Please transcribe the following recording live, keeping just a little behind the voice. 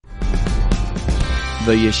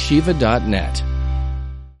theyeshiva.net.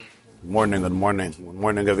 Good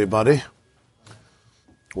morning, everybody.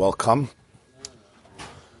 Welcome.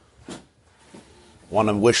 Want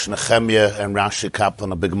to wish Nehemiah and Rashi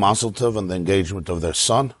Kaplan a big mazel tov on the engagement of their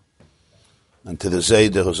son, and to the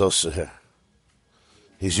Zayda who's also here.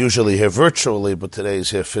 He's usually here virtually, but today he's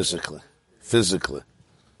here physically.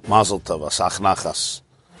 Mazel tov, asach nachas,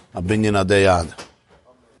 abinyan adeyad.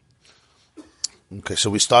 Okay, so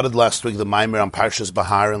we started last week the Maimer on Parshas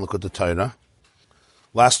Bahar and look at the Torah.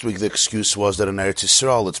 Last week the excuse was that in Eretz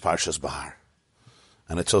Yisrael it's Parshas Bahar.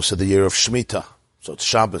 And it's also the year of Shemitah, so it's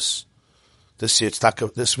Shabbos. This week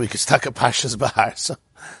it's Taka Parshas Bahar. So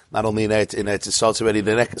not only in Eretz Yisrael it's already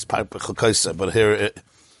the next Parshas, but here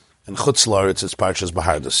in Chutz La'aretz it's Parshas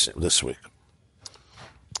Bahar this week.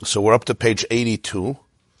 So we're up to page 82.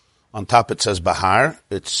 On top it says Bahar.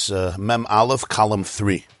 It's Mem Aleph, column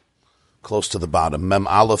 3. Close to the bottom. Mem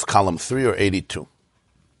Aleph, column 3 or 82.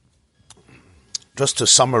 Just to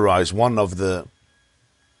summarize one of the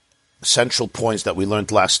essential points that we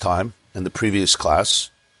learned last time in the previous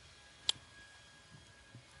class,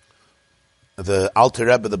 the Alter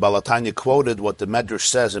Rebbe, the Baal HaTanya, quoted what the Medrash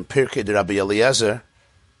says in Pirkei de Rabbi Eliezer,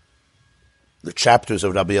 the chapters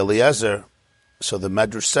of Rabbi Eliezer. So the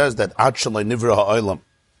Medrash says that Ad Shalai Nivra Ha'olam,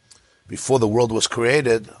 before the world was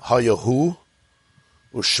created, Hayahu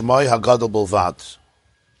Ushmai Hagadol Bilvad.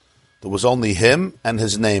 There was only him and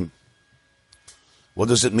his name. What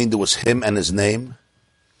does it mean there was him and his name?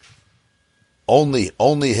 Only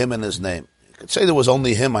him and his name. You could say there was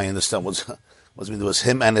only him, I understand. What does it mean there was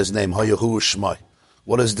him and his name? Hayahu Ushmai.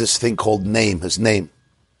 What is this thing called name, his name?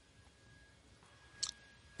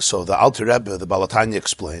 So the Alter Rebbe, the Baal HaTanya,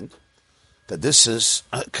 explained that this is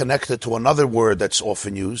connected to another word that's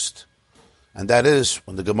often used, and that is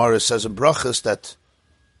when the Gemara says in Brachas that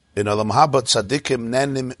in Olam Haba tzadikim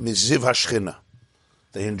nenim miziv hashchina.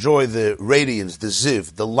 They enjoy the radiance, the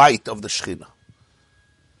ziv, the light of the Shechina.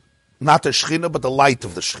 Not the Shechina, but the light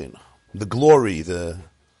of the Shechina. The glory, the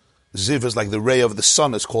ziv is like the ray of the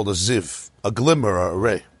sun, is called a ziv, a glimmer or a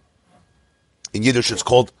ray. In Yiddish it's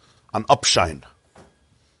called an upshine.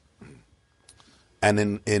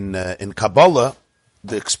 And in Kabbalah,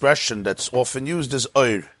 the expression that's often used is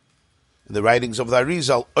Oir. In the writings of the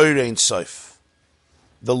Arizal, Oir Ein Sof.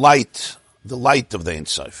 The light of the Ein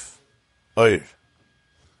Sof. Oir.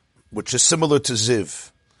 Which is similar to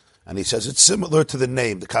Ziv. And he says it's similar to the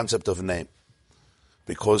name, the concept of name.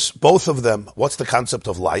 Because both of them, what's the concept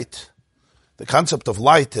of light? The concept of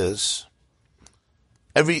light is,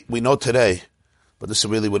 we know today, but this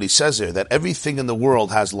is really what he says here, that everything in the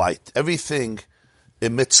world has light. Everything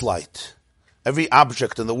emits light. Every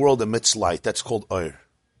object in the world emits light. That's called Oir.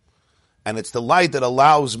 And it's the light that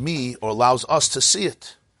allows me or allows us to see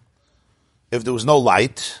it. If there was no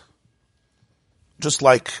light, just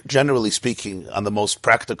like generally speaking on the most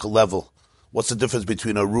practical level, what's the difference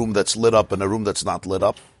between a room that's lit up and a room that's not lit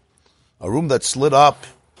up? A room that's lit up,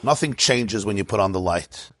 nothing changes when you put on the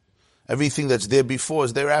light. Everything that's there before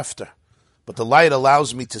is thereafter. But the light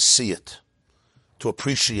allows me to see it, to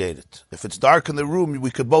appreciate it. If it's dark in the room,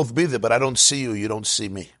 we could both be there, but I don't see you, you don't see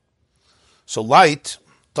me. So light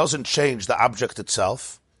doesn't change the object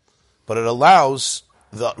itself, but it allows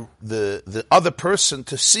the other person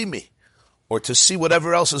to see me, or to see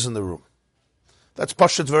whatever else is in the room. That's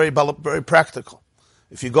Pashut, very practical.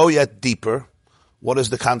 If you go yet deeper, what is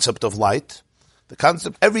the concept of light? The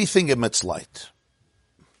concept, everything emits light.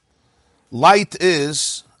 Light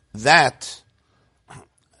is that,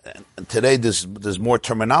 and today there's more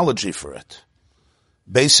terminology for it.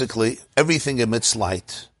 Basically, everything emits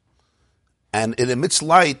light. And it emits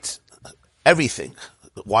light, everything.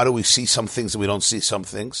 Why do we see some things and we don't see some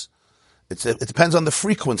things? It depends on the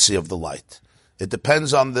frequency of the light. It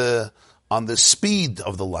depends on the speed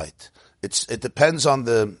of the light. It depends on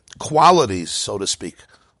the qualities, so to speak,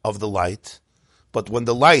 of the light. But when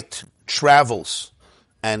the light travels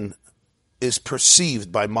and is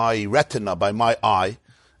perceived by my retina, by my eye,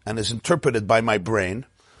 and is interpreted by my brain,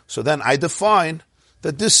 so then I define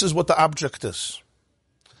that this is what the object is.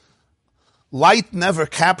 Light never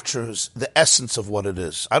captures the essence of what it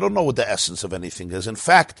is. I don't know what the essence of anything is. In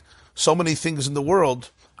fact, so many things in the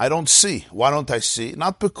world I don't see. Why don't I see?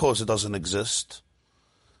 Not because it doesn't exist,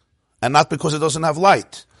 and not because it doesn't have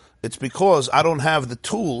light. It's because I don't have the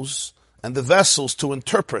tools and the vessels to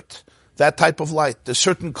interpret that type of light. There's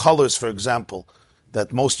certain colors, for example,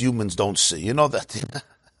 that most humans don't see. You know that.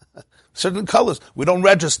 Certain colors we don't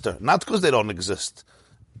register, not because they don't exist.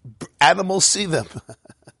 Animals see them.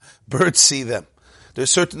 Birds see them. There's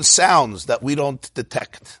certain sounds that we don't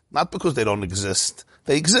detect, not because they don't exist.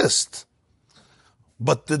 They exist.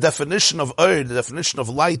 But the definition of Oir, the definition of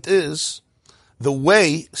light is the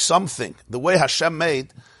way Hashem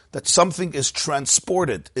made that something is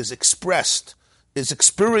transported, is expressed, is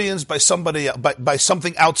experienced by somebody, by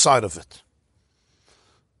something outside of it.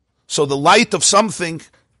 So the light of something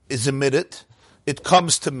is emitted, it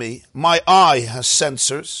comes to me, my eye has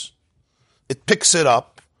sensors, it picks it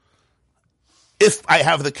up, if I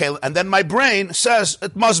have the kelim, and then my brain says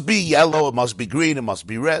it must be yellow, it must be green, it must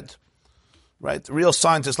be red. Right? Real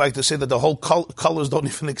scientists like to say that the whole colors don't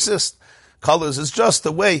even exist. Colors is just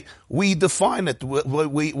the way we define it,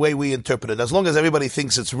 the way we interpret it. As long as everybody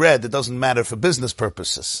thinks it's red, it doesn't matter for business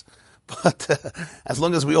purposes. But as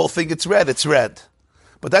long as we all think it's red, it's red.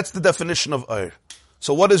 But that's the definition of Oir.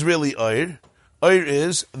 So what is really Oir? Oir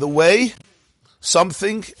is the way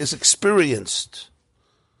something is experienced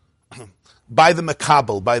by the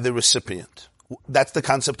makabel, by the recipient. That's the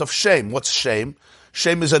concept of shame. What's shame?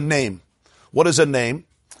 Shame is a name. What is a name?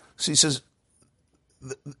 So he says,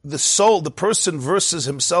 the soul, the person versus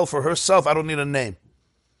himself or herself, I don't need a name.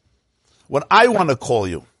 When I want to call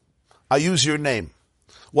you, I use your name.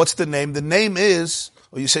 What's the name? The name is,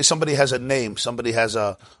 or you say somebody has a name, somebody has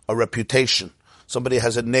a reputation, somebody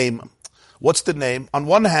has a name. What's the name? On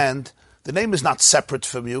one hand, the name is not separate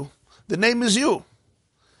from you. The name is you.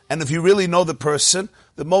 And if you really know the person,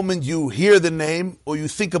 the moment you hear the name or you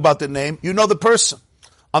think about the name, you know the person.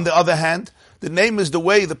 On the other hand, the name is the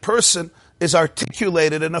way the person is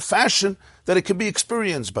articulated in a fashion that it can be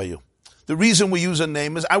experienced by you. The reason we use a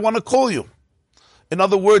name is I want to call you. In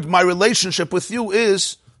other words, my relationship with you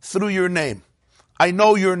is through your name. I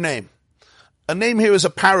know your name. A name here is a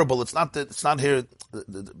parable. It's not here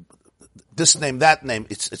this name, that name.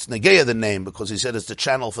 It's negeya the name because he said it's the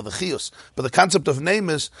channel for the chiyus. But the concept of name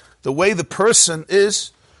is the way the person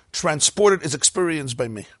is transported, is experienced by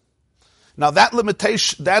me. Now that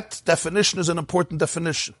limitation, that definition is an important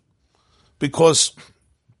definition because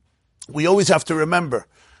we always have to remember,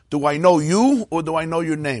 do I know you or do I know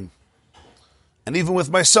your name? And even with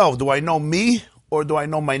myself, do I know me or do I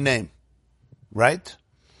know my name? Right?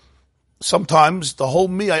 Sometimes the whole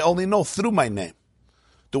me I only know through my name.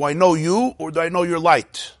 Do I know you or do I know your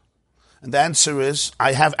light? And the answer is,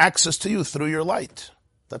 I have access to you through your light.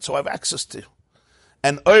 That's how I have access to you.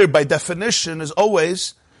 And Oir, by definition, is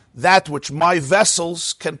always that which my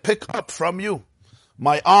vessels can pick up from you.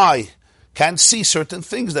 My eye can't see certain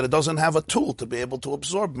things that it doesn't have a tool to be able to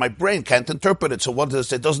absorb. My brain can't interpret it. So what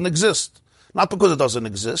is it? It doesn't exist. Not because it doesn't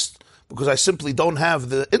exist, because I simply don't have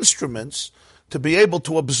the instruments to be able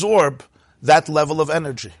to absorb that level of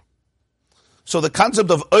energy. So the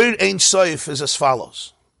concept of Oir Ein Sof is as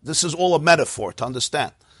follows. This is all a metaphor to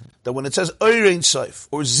understand that when it says Oir Ein Sof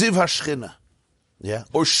or Ziv HaShchina,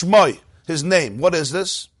 or Shmoi, his name, what is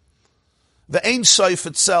this? The Ein Sof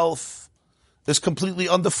itself is completely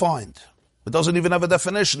undefined. It doesn't even have a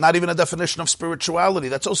definition, not even a definition of spirituality.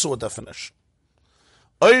 That's also a definition.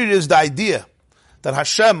 Oir is the idea that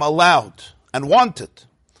Hashem allowed and wanted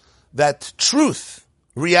that truth,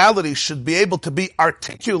 reality, should be able to be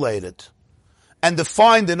articulated and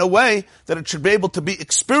defined in a way that it should be able to be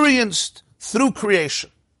experienced through creation.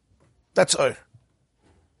 That's Oir.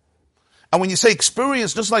 And when you say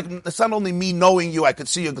experience, just like it's not only me knowing you, I could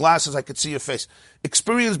see your glasses, I could see your face.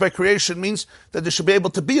 Experience by creation means that there should be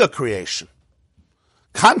able to be a creation.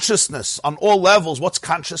 Consciousness on all levels. What's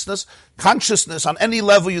consciousness? Consciousness on any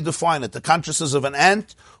level you define it. The consciousness of an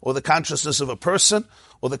ant, or the consciousness of a person,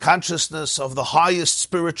 or the consciousness of the highest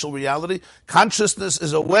spiritual reality. Consciousness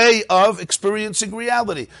is a way of experiencing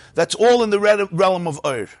reality. That's all in the realm of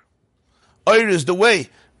Oir. Oir is the way.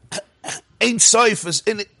 Ein Sof is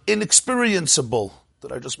inexperienceable.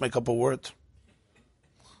 Did I just make up a word?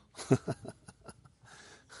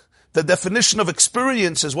 The definition of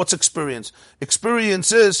experience is, what's experience?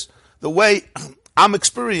 Experience is the way I'm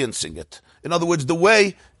experiencing it. In other words, the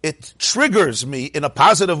way it triggers me in a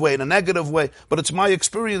positive way, in a negative way, but it's my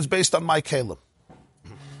experience based on my kelim.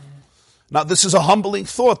 Now, this is a humbling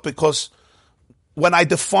thought because when I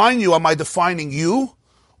define you, am I defining you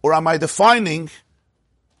or am I defining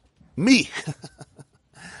me?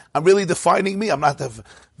 I'm really defining me. I'm not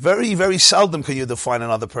very, very seldom can you define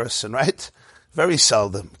another person, right? Very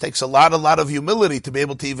seldom. It takes a lot of humility to be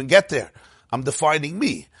able to even get there. I'm defining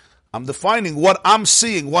me. I'm defining what I'm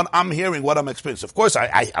seeing, what I'm hearing, what I'm experiencing. Of course,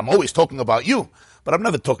 I'm always talking about you, but I'm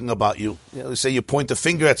never talking about you. You know, say you point a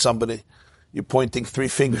finger at somebody, you're pointing 3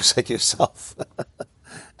 fingers at yourself.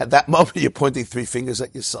 At that moment, you're pointing 3 fingers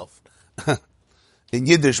at yourself. In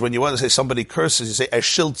Yiddish, when you want to say somebody curses, you say,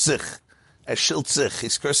 schilt sich. Schilt sich.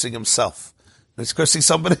 He's cursing himself. He's cursing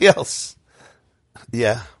somebody else.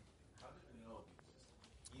 Yeah.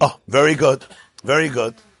 Oh, very good. Very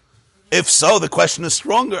good. If so, the question is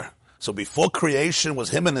stronger. So before creation was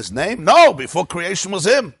him and his name? No, before creation was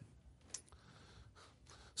him.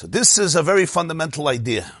 So this is a very fundamental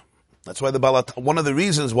idea. That's why one of the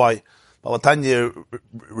reasons why Balatanya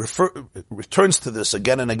returns to this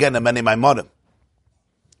again and again in many Maimonim.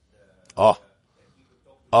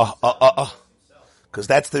 Because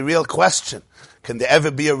that's the real question. Can there ever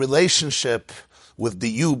be a relationship with the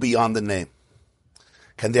you beyond the name?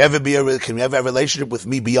 Can we ever have a relationship with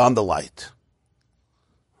me beyond the light?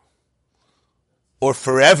 Or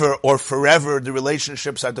forever the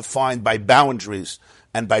relationships are defined by boundaries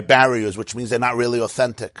and by barriers, which means they're not really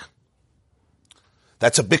authentic.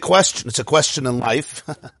 That's a big question. It's a question in life.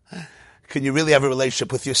 Can you really have a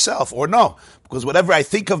relationship with yourself or no? Because whatever I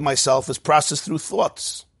think of myself is processed through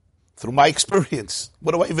thoughts, through my experience.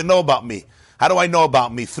 What do I even know about me? How do I know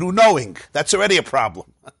about me? Through knowing. That's already a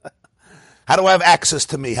problem. How do I have access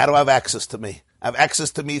to me? How do I have access to me? I have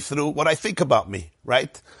access to me through what I think about me,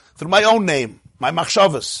 right? Through my own name, my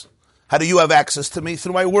machshavas. How do you have access to me?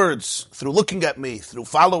 Through my words, through looking at me, through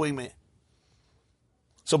following me.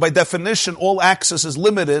 So by definition, all access is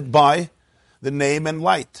limited by the name and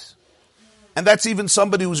light. And that's even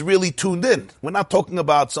somebody who's really tuned in. We're not talking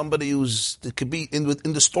about somebody it could be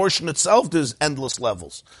in distortion itself, there's endless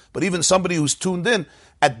levels. But even somebody who's tuned in,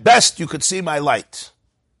 at best you could see my light.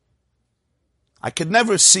 I could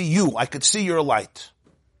never see you, I could see your light.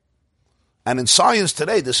 And in science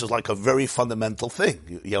today, this is like a very fundamental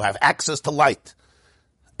thing. You have access to light.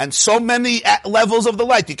 And so many levels of the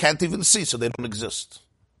light you can't even see, so they don't exist.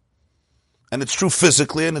 And it's true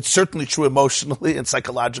physically, and it's certainly true emotionally, and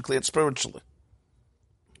psychologically, and spiritually.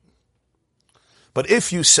 But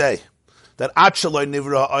if you say that Achaloi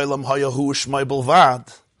Nivra Olam Hayahu Shmai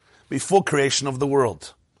Bilvad, before creation of the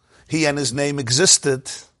world, he and his name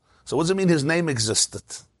existed. So what does it mean his name existed?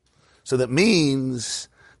 So that means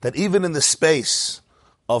that even in the space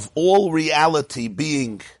of all reality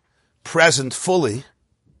being present fully,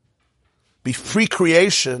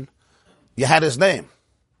 pre-creation, you had his name.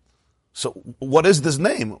 So what is this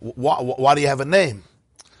name? Why do you have a name?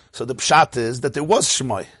 So the pshat is that there was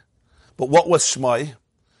Shmai. But what was Shmai?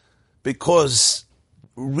 Because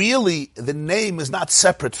really the name is not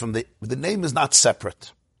separate from the name is not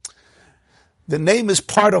separate. The name is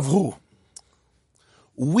part of who?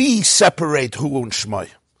 We separate who and Shmai.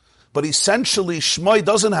 But essentially Shmai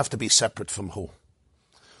doesn't have to be separate from who.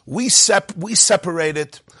 We separate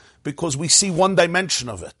it because we see one dimension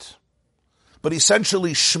of it. But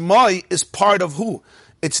essentially, Shmai is part of who?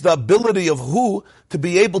 It's the ability of who to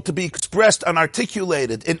be able to be expressed and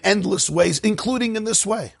articulated in endless ways, including in this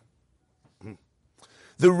way.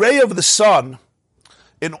 The ray of the sun,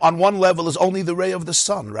 on one level, is only the ray of the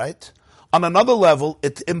sun, right? On another level,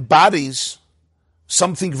 it embodies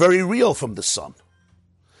something very real from the sun.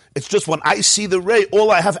 It's just when I see the ray,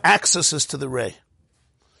 all I have access is to the ray.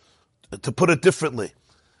 To put it differently,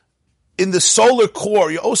 in the solar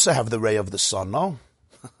core, you also have the ray of the sun, no?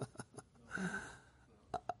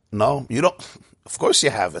 No, you don't. Of course you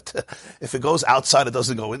have it. If it goes outside, it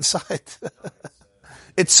doesn't go inside.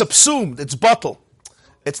 It's subsumed. It's bottled.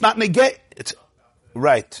 It's not negate. It's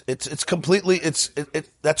right. It's completely.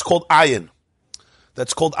 That's called ayin.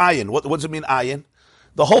 That's called ayin. What does it mean, ayin?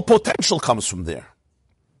 The whole potential comes from there.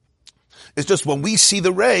 It's just when we see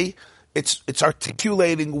the ray, it's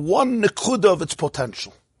articulating one nekuda of its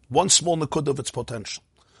potential. One small nakud of its potential.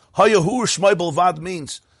 Hayahu Shmai Bilvad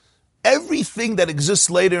means everything that exists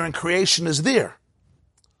later in creation is there.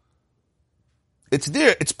 It's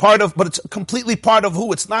there. It's part of, but it's completely part of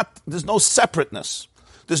who. It's not, there's no separateness.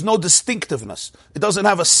 There's no distinctiveness. It doesn't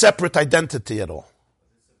have a separate identity at all.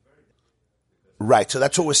 Right, so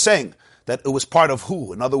that's what we're saying. That it was part of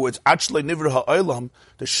who. In other words, Achlei Nivra Ha'olam,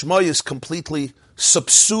 the Shmai is completely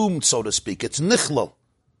subsumed, so to speak. It's nichlal.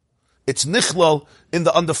 It's nichlal in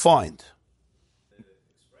the undefined.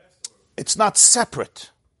 It's not separate.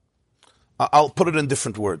 I'll put it in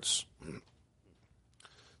different words.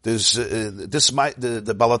 There's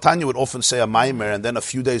the Balatanya would often say a maimer, and then a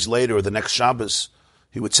few days later, or the next Shabbos,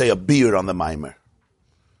 he would say a beer on the maimer,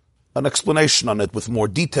 an explanation on it with more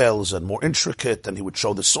details and more intricate, and he would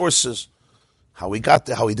show the sources, how he got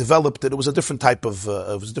there, how he developed it. It was a different type of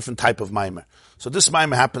maimer. So this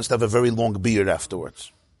maimer happens to have a very long beard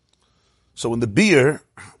afterwards. So in the beer,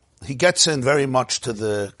 he gets in very much to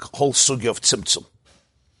the whole sugya of tzimtzum.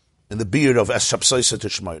 In the beard of Es Shapsoisa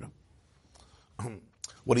Tishmayra.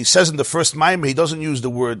 What he says in the first maimer, he doesn't use the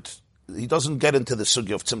word, he doesn't get into the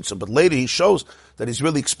sugya of tzimtzum, but later he shows that he's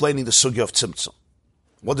really explaining the sugya of tzimtzum.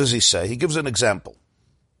 What does he say? He gives an example.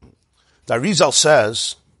 The Arizal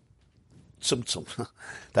says, tzimtzum,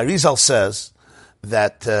 the Arizal says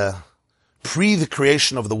that pre the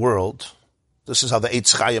creation of the world, this is how the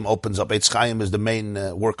Eitz Chaim opens up. Eitz Chaim is the main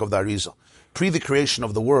work of the Arizal. Pre the creation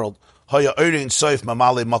of the world, the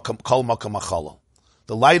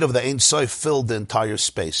light of the Ein Sof filled the entire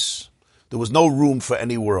space. There was no room for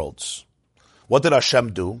any worlds. What did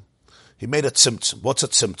Hashem do? He made a tzimtzum. What's a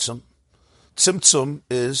tzimtzum? Tzimtzum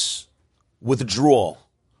is withdrawal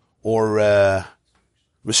or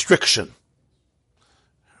restriction.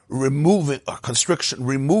 Removing, or constriction,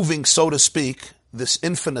 removing, so to speak, this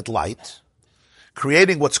infinite light,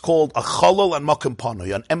 creating what's called a cholol and makom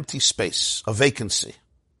panui, an empty space, a vacancy.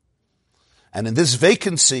 And in this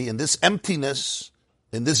vacancy, in this emptiness,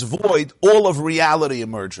 in this void, all of reality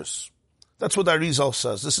emerges. That's what Arizal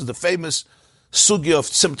says. This is the famous sugya of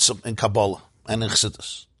tzimtzum in Kabbalah and in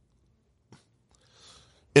Chassidus.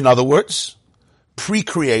 In other words,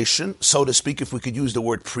 pre-creation, so to speak, if we could use the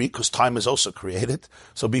word pre, because time is also created.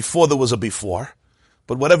 So before there was a before.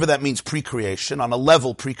 But whatever that means, pre-creation, on a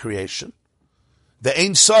level pre-creation, the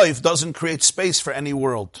Ein Sof doesn't create space for any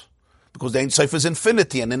world. Because the Ein Sof is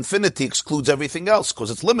infinity, and infinity excludes everything else,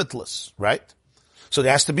 because it's limitless, right? So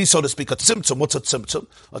there has to be, so to speak, a tzimtzum. What's a tzimtzum?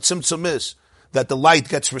 A tzimtzum is that the light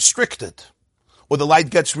gets restricted, or the light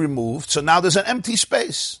gets removed, so now there's an empty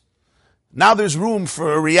space. Now there's room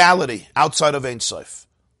for a reality outside of Ein Sof.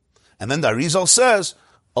 And then the Arizal says,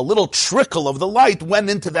 a little trickle of the light went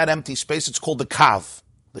into that empty space. It's called the kav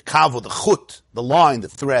or the chut, the line, the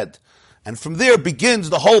thread. And from there begins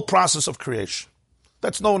the whole process of creation.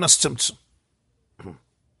 That's known as tzimtzum.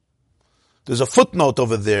 There's a footnote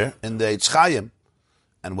over there in the Eitz Chaim,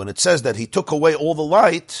 and when it says that he took away all the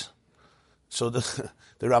light, so the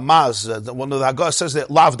Ramaz, one of the Haggadah says that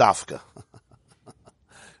lav dafka.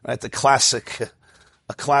 Right, a classic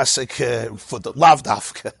footnote, lav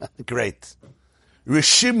dafka. Great.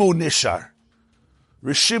 Rishimu nishar. A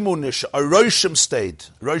roshim stayed.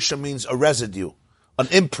 Roshim means a residue, an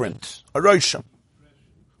imprint, a roshim,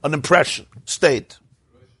 an impression, stayed.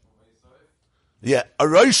 Yeah, a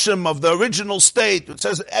roshim of the original state. It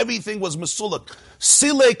says everything was mesulak.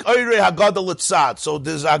 Silek oire hagadol etzad. So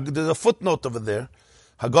there's a footnote over there.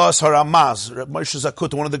 Hagas haramaz, Moshe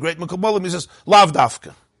Zakut, one of the great Mekabolim, he says lav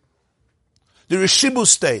dafka. The Rishibu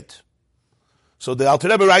state. So the Alter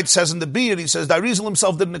Rebbe writes, says in the Beer, he says, the Arizal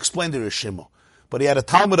himself didn't explain the Rishimu. But he had a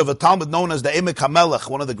Talmud known as the Emek HaMelech,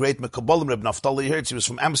 one of the great Mekabolim, Reb Naftali Hertz. He was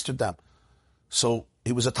from Amsterdam. So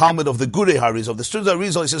he was a Talmud of the Gurei Harizal. Of the students of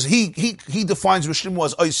Arizal, he says, he defines Rishimu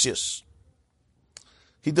as Oisius.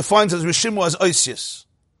 He defines as Rishimu as Oisius.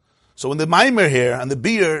 So in the Maimer here, and the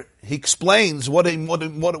Beer, he explains what it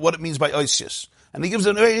means by Oisius. And he gives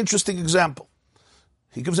a very interesting example.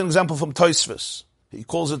 He gives an example from Tosfos. He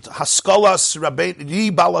calls it Haskalas Ri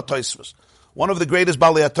Bala Tosfos. One of the greatest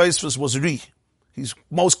Balei Tosfos was Ri. He's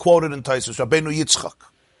most quoted in Tosfos, Rabbeinu Yitzchak.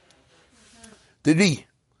 The Ri,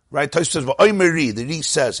 right? Tosfos says, "V'omer Ri." The Ri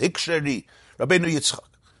says, "Hiksher Ri." Rabbeinu Yitzchak.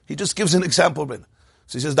 He just gives an example.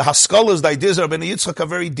 So he says the Haskalas, the ideas of Rabbeinu Yitzchak are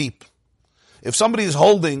very deep. If somebody is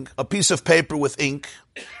holding a piece of paper with ink,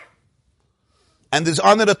 and there's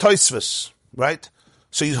on it a Tosfos, right?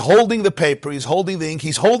 So he's holding the paper, he's holding the ink,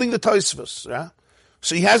 he's holding the Tosfos, yeah?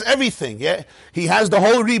 So he has everything, yeah? He has the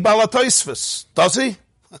whole Ribala Tosfos, does he?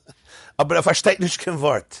 Aber versteht nicht kein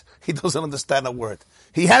Wort. He doesn't understand a word.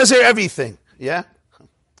 He has here everything, yeah?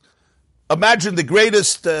 Imagine the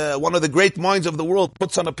greatest, one of the great minds of the world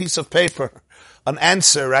puts on a piece of paper an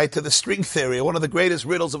answer, right, to the string theory, one of the greatest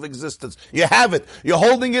riddles of existence. You have it. You're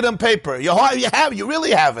holding it on paper. You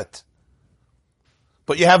really have it.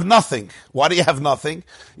 But you have nothing. Why do you have nothing?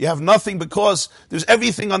 You have nothing because there's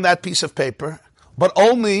everything on that piece of paper, but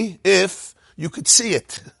only if you could see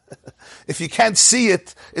it. If you can't see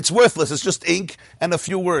it, it's worthless. It's just ink and a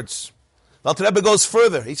few words. The Alter Rebbe goes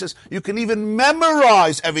further. He says, you can even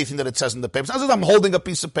memorize everything that it says in the paper. It's not that I'm holding a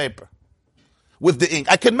piece of paper with the ink.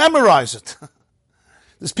 I can memorize it.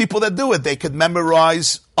 There's people that do it. They could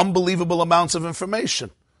memorize unbelievable amounts of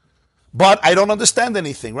information. But I don't understand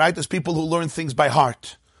anything, right? There's people who learn things by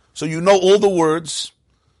heart. So you know all the words.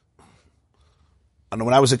 And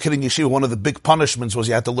when I was a kid in yeshiva, one of the big punishments was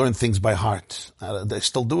you had to learn things by heart. They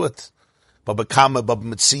still do it. Baba Kama, Baba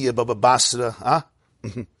Metzia, Baba Basra. Huh?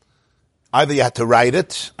 Either you had to write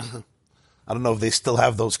it. I don't know if they still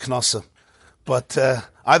have those knossim. But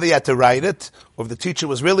either you had to write it, or if the teacher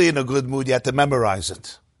was really in a good mood, you had to memorize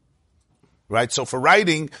it. Right? So for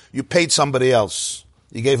writing, you paid somebody else.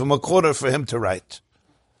 You gave him a quarter for him to write.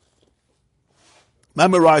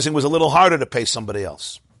 Memorizing was a little harder to pay somebody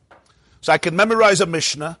else. So I can memorize a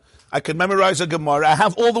Mishnah, I can memorize a Gemara, I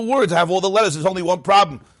have all the words, I have all the letters, there's only one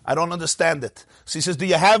problem. I don't understand it. So he says, do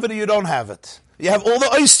you have it or you don't have it? You have all the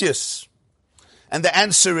oisius. And the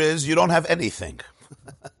answer is, you don't have anything.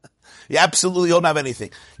 You absolutely don't have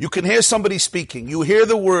anything. You can hear somebody speaking. You hear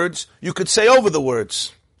the words. You could say over the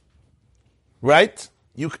words. Right?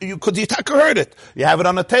 You heard it. You have it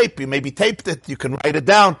on a tape. You maybe taped it. You can write it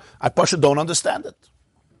down. I Pasha don't understand it.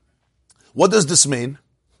 What does this mean?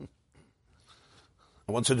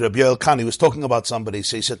 I once heard Rabbi Yoel Khan, he was talking about somebody.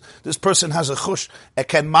 So he said, this person has a chush.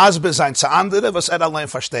 Kann mazbe sein zu andere, was allein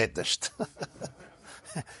versteht nicht.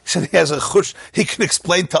 He said he has a chush. He can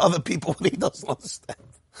explain to other people what he doesn't understand.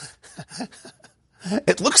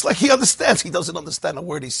 It looks like he understands. He doesn't understand a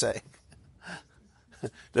word he's saying.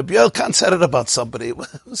 Rabbi Yoel Khan said it about somebody. It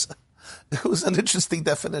was an interesting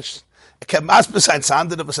definition.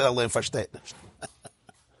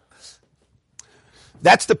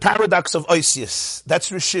 That's the paradox of Oisius. That's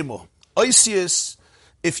Rishimu. Oisius,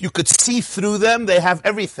 if you could see through them, they have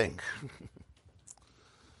everything.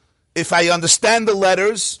 If I understand the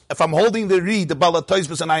letters, if I'm holding the reed, the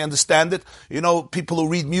Balatoisbus, and I understand it, people who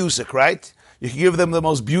read music, right? You can give them the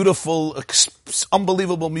most beautiful,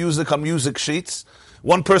 unbelievable music on music sheets.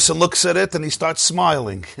 One person looks at it and he starts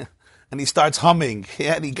smiling. And he starts humming.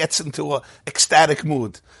 Yeah, and he gets into an ecstatic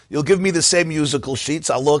mood. You'll give me the same musical sheets,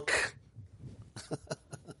 I'll look.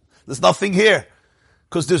 There's nothing here.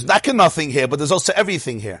 Because there's nothing here, but there's also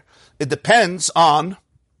everything here. It depends on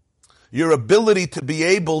your ability to be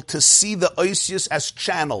able to see the oisius as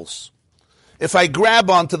channels. If I grab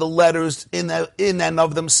onto the letters in and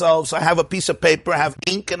of themselves, I have a piece of paper, I have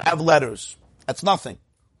ink, and I have letters. That's nothing.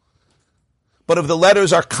 But if the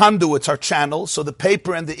letters are conduits, are channels, so the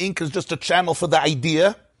paper and the ink is just a channel for the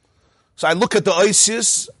idea. So I look at the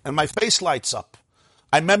oisius and my face lights up.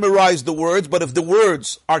 I memorize the words, but if the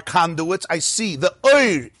words are conduits, I see the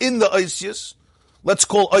oir in the oisius. Let's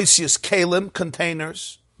call oisius kalim,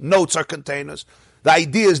 containers. Notes are containers. The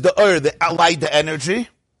idea is the oir, the light, the energy.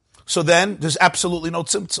 So then there's absolutely no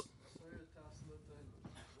tzimtzum.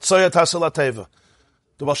 Tsoya tasala teva.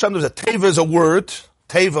 The Baal Shem Tov says teva is a word.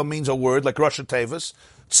 Teva means a word, like Rosh Tevas.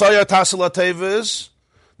 Tsoya tasala teva is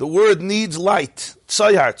the word needs light.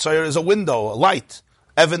 Tsoyar is a window, a light.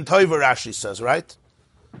 Evan Tova Rashi says, right?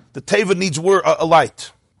 The teva needs a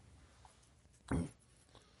light.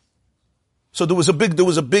 So there was a big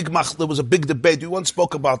debate. We once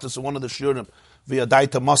spoke about this in one of the shiurim via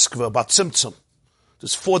Daita Moskva about tzimtzum.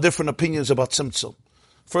 There's 4 different opinions about tzimtzum.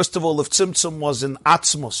 First of all, if tzimtzum was in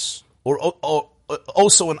atzmos, or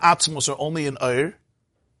also in atzmos, or only in oir,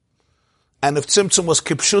 and if tzimtzum was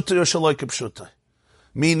kipshutai or shaloi kipshutai,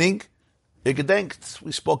 meaning, gedenkt,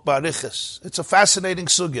 we spoke about riches. It's a fascinating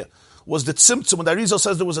sugya. Was the tzimtzum, when the Arizal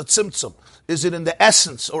says there was a tzimtzum, is it in the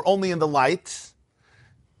essence or only in the light?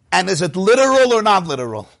 And is it literal or not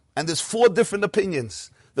literal? And there's 4 different opinions.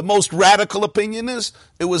 The most radical opinion is,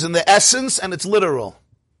 it was in the essence and it's literal.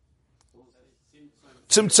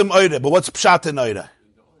 Tzimtzum oire, but what's pshat in oire?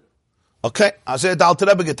 Okay, Azeh the Alter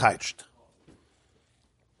Rebbe geteicht.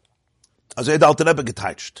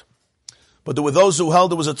 But there were those who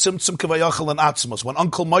held there was a tzimtzum kivayachal and atzmos. When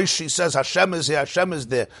Uncle Moshe says Hashem is here, Hashem is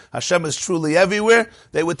there, Hashem is truly everywhere,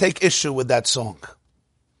 they would take issue with that song.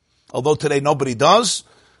 Although today nobody does,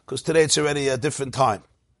 because today it's already a different time.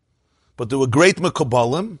 But there were great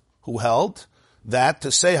Mekubalim who held that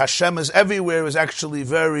to say Hashem is everywhere is actually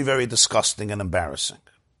very, very disgusting and embarrassing.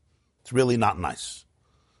 It's really not nice.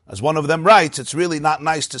 As one of them writes, it's really not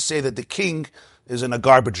nice to say that the king is in a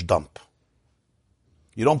garbage dump.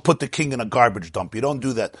 You don't put the king in a garbage dump. You don't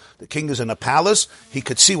do that. The king is in a palace. He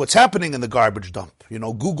could see what's happening in the garbage dump.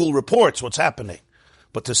 Google reports what's happening.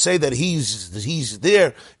 But to say that he's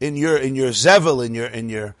there in your zevel, in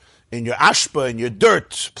your ashpa, in your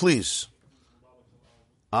dirt, please.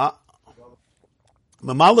 Mamala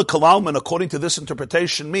Kalalman, according to this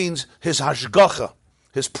interpretation, means his hashgacha,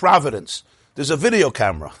 his providence. There's a video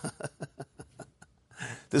camera.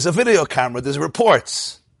 There's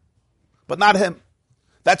reports. But not him.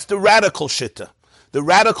 That's the radical shitta. The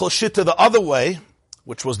radical shitta the other way,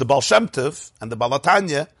 which was the Baal Shem Tov and the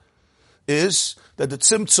Balatanya, is that the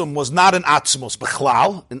tzimtzum was not in atzmos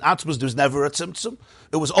b'chlal. In atzmos there's never a tzimtzum.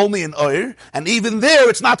 It was only in oir, and even there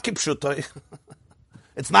it's not kipshutai.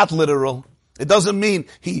 It's not literal. It doesn't mean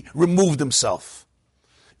he removed himself.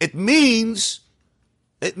 It means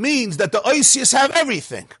that the oisius have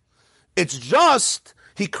everything. It's just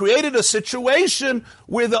he created a situation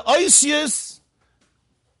where the oisius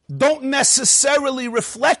don't necessarily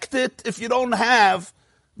reflect it if you don't have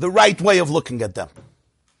the right way of looking at them.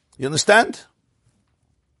 You understand?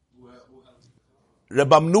 Reb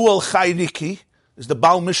Amnuel Chayriki is the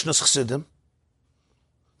Baal Mishnas Chassidim.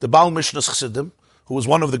 The Baal Mishnas Chassidim, who was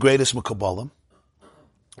one of the greatest Mekubalim.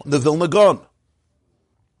 The Vilna Gaon.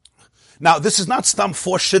 Now, this is not stam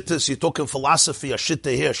four shittas. You're talking philosophy, a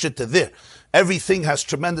shitta here, a shitta there. Everything has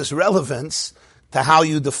tremendous relevance to how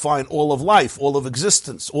you define all of life, all of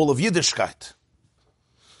existence, all of Yiddishkeit.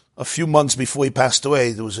 A few months before he passed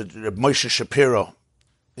away, there was a Moshe Shapiro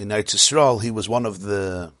in Eretz Yisrael. He was one of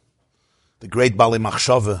the great Bali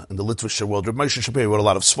Machshava in the literature world. Reb Moshe Shapiro wrote a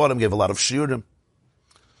lot of Svarim, gave a lot of Shiurim.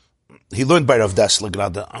 He learned by Rav Dessler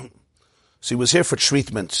Grada. So he was here for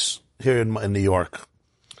treatments here in New York.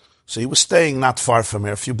 So he was staying not far from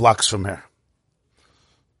here, a few blocks from here.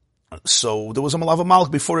 So there was a Malava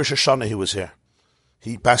Malk before Rosh Hashanah he was here.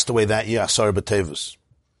 He passed away that year, Asar B'Tevis.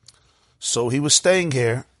 So he was staying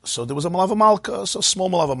here. So there was a Malava Malka, so small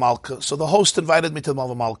Malava Malka. So the host invited me to the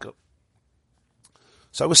Malava Malka.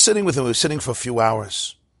 So I was sitting with him. We were sitting for a few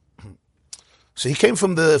hours. So he came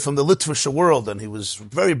from the literature world, and he was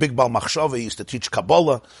very big Bal Machshava. He used to teach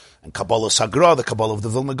Kabbalah, and Kabbalah Sagra, the Kabbalah of the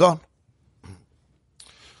Vilna Gaon.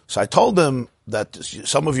 So I told him that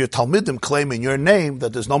some of your Talmidim claim in your name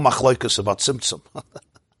that there's no machlokes about Tzimtzum.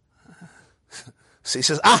 So he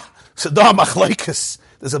says, so no machlokes.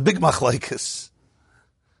 There's a big machlokes.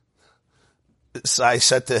 So I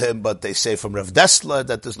said to him, but they say from Rav Dessler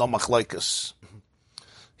that there's no machlokes.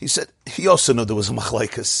 He said, he also knew there was a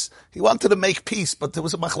machlokes. He wanted to make peace, but there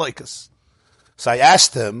was a machlokes. So I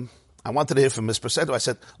asked him, I wanted to hear from his perspective. I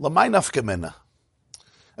said, Lamai nafka mina.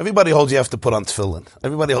 Everybody holds you have to put on tefillin.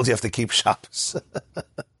 Everybody holds you have to keep Shabbos.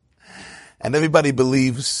 And everybody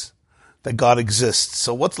believes that God exists.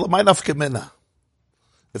 So what's Lamai nafka mina?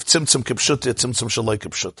 If tzimtzum kipshuta, tzimtzum shaloi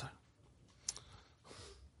kipshuta.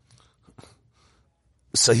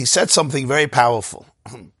 So he said something very powerful,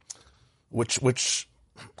 which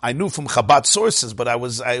I knew from Chabad sources, but I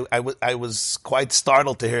was quite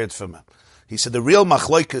startled to hear it from him. He said the real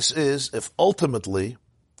machlokes is if ultimately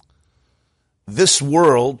this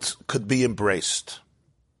world could be embraced.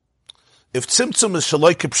 If tzimtzum is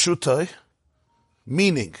shaloi kipshutai,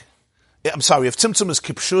 meaning, if tzimtzum is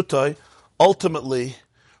kipshutai, ultimately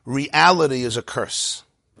reality is a curse.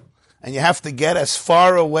 And you have to get as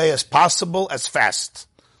far away as possible, as fast.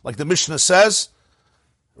 Like the Mishnah says,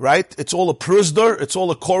 right? It's all a prusdor, it's all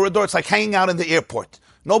a corridor, it's like hanging out in the airport.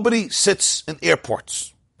 Nobody sits in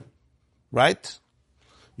airports, right?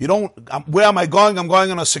 You don't, where am I going? I'm going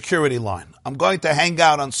on a security line. I'm going to hang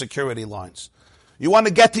out on security lines. You want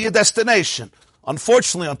to get to your destination.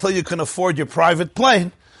 Unfortunately, until you can afford your private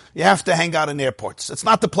plane, you have to hang out in airports. It's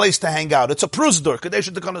not the place to hang out. It's a prusdor.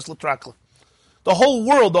 The whole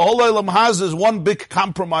world, the whole Olam Hazeh is one big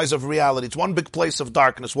compromise of reality. It's one big place of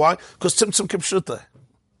darkness. Why? Because tzimtzum kipshuta.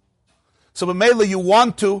 So b'meila you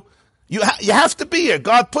want to, you have to be here.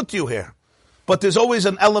 God put you here. But there's always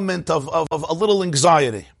an element of a little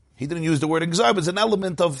anxiety. He didn't use the word anxiety, but it's an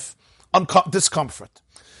element of discomfort.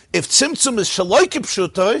 If tzimtzum is shaloi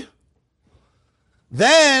kipshuta,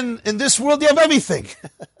 then in this world you have everything.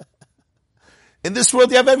 In this world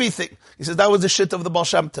you have everything. He says that was the shit of the Baal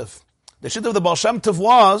Shem Tov. The shit of the Baal Shem Tov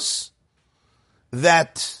was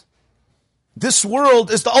that this world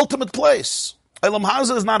is the ultimate place. Olam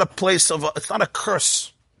Hazeh is not a place it's not a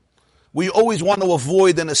curse. We always want to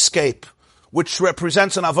avoid an escape, which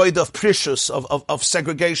represents an avoid of precious, of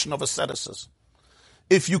segregation, of asceticism.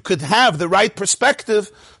 If you could have the right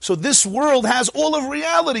perspective, so this world has all of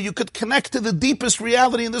reality, you could connect to the deepest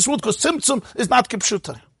reality in this world, because Tzimtzum is not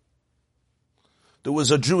Kipshuta. There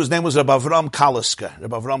was a Jew, his name was Rabbi Avram Kalisker.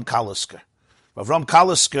 Rabbi Avram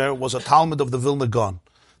Kalisker was a Talmud of the Vilna Gaon.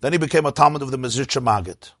 Then he became a Talmud of the Mezritcher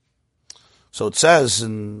Maggid. So it says,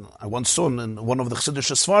 I once saw in one of the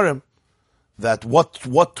Chassidish Sfarim, that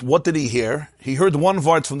what did he hear? He heard one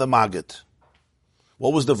vart from the Maggid.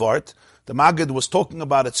 What was the vart? The Maggid was talking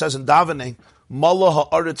about, it says in davening, Mala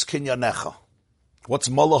ha'aretz kinyanecha. What's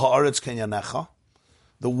Mala ha'aretz kinyanecha?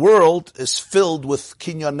 The world is filled with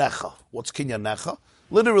kinyanecha. What's kinyanecha?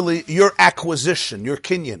 Literally, your acquisition, your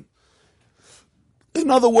kinyan.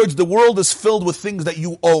 In other words, the world is filled with things that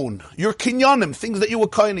you own. Your kinyanim, things that you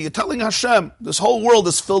acquire. You're telling Hashem, this whole world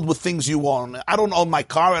is filled with things you own. I don't own my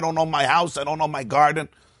car, I don't own my house, I don't own my garden,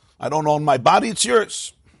 I don't own my body, it's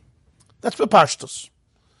yours. That's Bepashtus.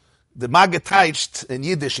 The Maggid teiched in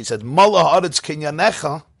Yiddish, he said, Mala ha'aretz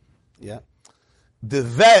kinyanecha, yeah.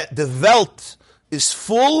 The Welt is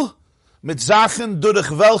full mit Sachen durch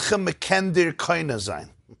welche me ken dir keine sein.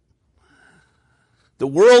 The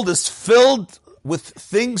world is filled with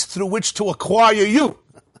things through which to acquire you.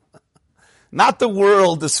 Not the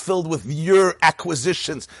world is filled with your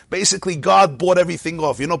acquisitions. Basically, God bought everything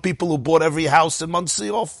off. You know people who bought every house in Muncie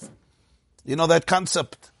off? You know that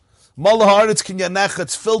concept? Mala ha'aretz kinyanecha,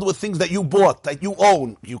 it's filled with things that you bought, that you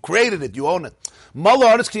own. You created it, you own it. Mala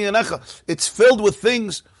ha'aretz kinyanecha, it's filled with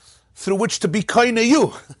things through which to be kaina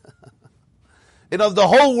you. The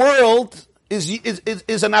whole world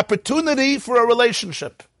is an opportunity for a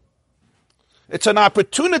relationship. It's an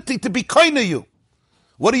opportunity to be kaina you.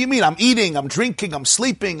 What do you mean? I'm eating, I'm drinking, I'm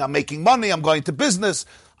sleeping, I'm making money, I'm going to business,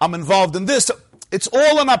 I'm involved in this. It's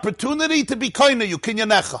all an opportunity to be kaina you,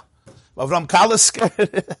 kinyanecha. Avram Kalisker,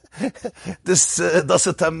 this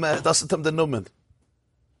dasatam the numen.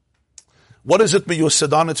 What is it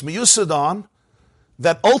miyusadon? It's miyusadon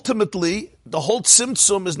that ultimately the whole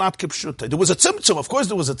tzimtzum is not kipshuta. There was a tzimtzum, of course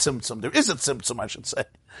there was a tzimtzum. There is a tzimtzum, I should say.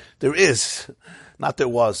 There is, not there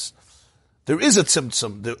was. There is a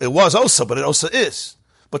tzimtzum. It was also, but it also is.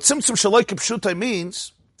 But tzimtzum shaloi kipshuta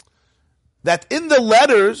means that in the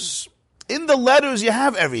letters you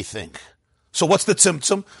have everything. So what's the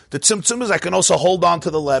tzimtzum? The tzimtzum is I can also hold on to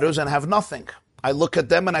the letters and have nothing. I look at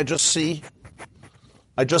them and I just see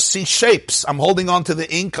shapes. I'm holding on to the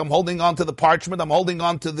ink, I'm holding on to the parchment, I'm holding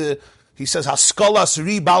on to he says, Haskalas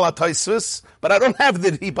ri balatoisvis, but I don't have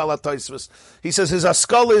the ri balatoisvis. He says his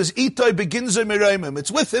haskala is itoy beginzer miraimim.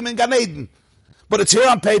 It's with him in Gan Eden. But it's here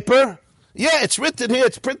on paper. Yeah, it's written here,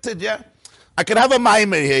 it's printed, yeah. I can have a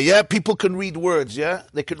maimer here, yeah? People can read words, yeah?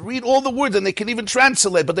 They can read all the words and they can even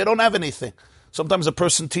translate, but they don't have anything. Sometimes a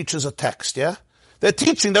person teaches a text, yeah?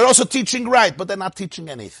 They're also teaching right, but they're not teaching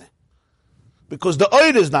anything. Because the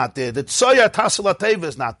oid is not there, the tsoya tasilateva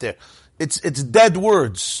is not there. It's dead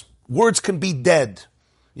words. Words can be dead.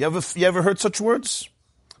 You ever heard such words?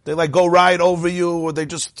 They like go right over you, or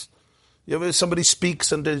somebody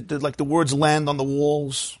speaks and they're like the words land on the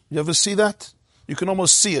walls. You ever see that? You can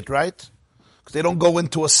almost see it, right? Because they don't go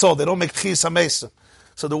into a soul. They don't make tchis hamesa.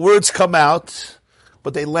 So the words come out,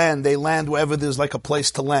 but they land wherever there's like a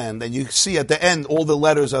place to land. And you see at the end, all the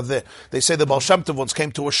letters are there. They say the Baal Shem Tov once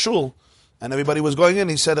came to a shul, and everybody was going in.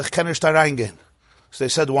 He said, "Ich kann nicht da reingehen." So they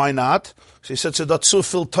said, "Why not?" So he said, "So that's so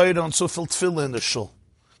viel Torah and so viel tefillah in the shul.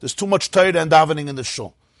 There's too much Torah and davening in the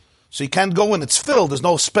shul. So you can't go in. It's filled. There's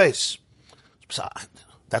no space." So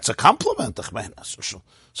that's a compliment.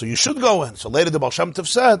 So you should go in. So later the Baal Shem Tov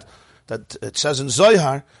said that it says in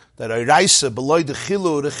Zohar that a reise beloy the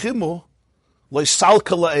chilu rechimu loy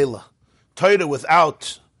salka la'ela. Torah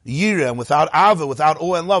without yira and without ava, without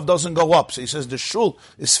awe and love doesn't go up. So he says the shul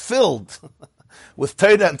is filled with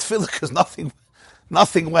Torah and tefillah because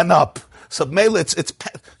nothing went up. So Mela,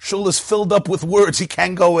 shul is filled up with words. He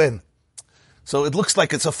can't go in. So it looks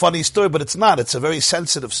like it's a funny story, but it's not. It's a very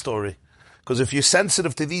sensitive story. Because if you're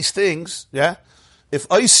sensitive to these things, yeah,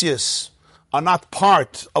 if Isis are not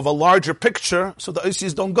part of a larger picture, so the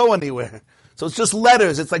Isis don't go anywhere. So it's just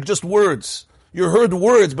letters. It's like just words. You heard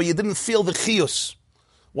words, but you didn't feel the chiyus.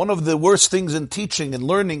 One of the worst things in teaching and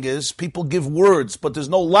learning is people give words, but there's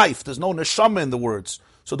no life. There's no neshama in the words.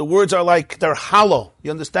 So the words are like, they're hollow.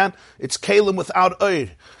 You understand? It's kalim without oir.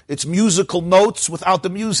 It's musical notes without the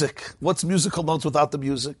music. What's musical notes without the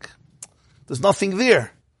music? There's nothing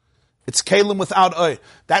there. It's kalim without oir.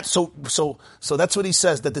 So that's what he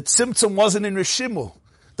says, that the tzimtzum wasn't in Rishimu.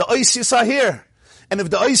 The oisis are here. And if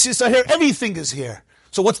the oisis are here, everything is here.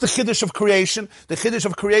 So what's the chiddush of creation? The chiddush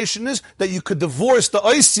of creation is that you could divorce the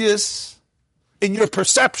oisis in your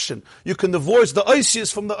perception. You can divorce the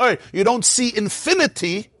oisius from the oir. You don't see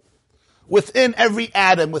infinity within every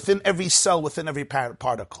atom, within every cell, within every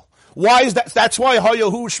particle. Why is that? That's why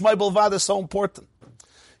Hayahu Shmai Belvad is so important.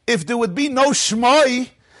 If there would be no Shmai,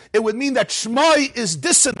 it would mean that Shmai is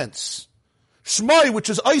dissonance. Shmai, which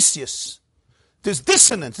is oisius. There's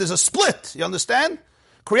dissonance, there's a split, you understand?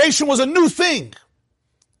 Creation was a new thing.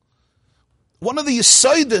 One of the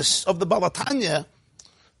yisaidis of the Balatanya,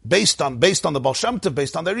 based on the Baal Shem Tov,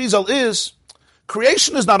 based on the Rizal, is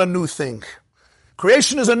creation is not a new thing.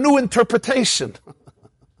 Creation is a new interpretation.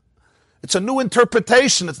 It's a new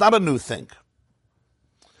interpretation. It's not a new thing.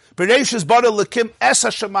 Bereshis bara lekim es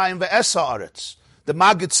hashamayim ve'es haaretz. The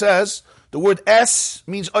Maggid says the word es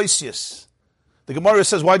means oisius. The Gemara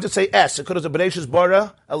says, why did it say es? It could have said Bereshis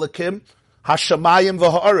bara lekim hashamayim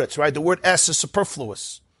ve'haaretz. Right? The word es is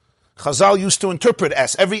superfluous. Chazal used to interpret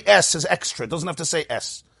es. Every es is extra. It doesn't have to say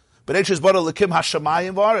es. Bereshis bara lekim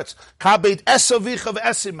hashamayim ve'haaretz. Kabeit es avicha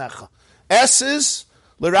ve'esimecha. Es is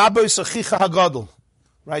l'rabbi sachicha hagadol.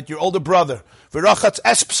 Right, your older brother. V'rachatz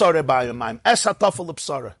es psare b'ayamayim. Es hatafel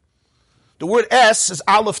psare. The word es is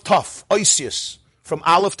aleph taf, oisius. From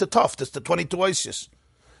aleph to taf, that's the 22 oisius.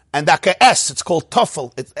 And that es, it's called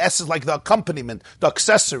tafel. Es is like the accompaniment, the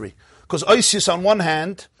accessory. Because oisius on one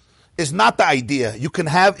hand is not the idea.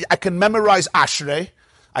 I can memorize ashrei.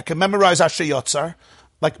 I can memorize ashrei yotzar.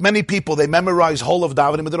 Like many people, they memorize whole of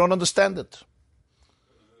davening, but they don't understand it.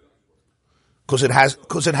 Because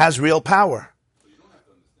it has real power.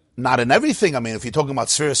 Not in everything. I mean, if you're talking about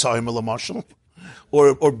Sfira Sa'im Marshal,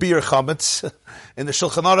 or beer chametz. In the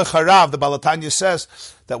Shulchan Aruch Harav, the Baal HaTanya says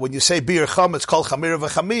that when you say beer chametz, called chamira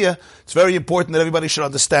v'chamiyah, it's very important that everybody should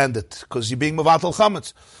understand it, because you're being mevatel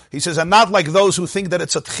chametz. He says, and not like those who think that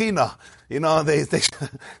it's a tchina. You know,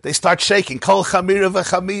 they start shaking. Kol chamira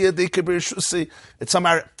v'chamiyah dikabir shusi. It's some.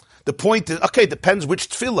 The point is, okay, depends which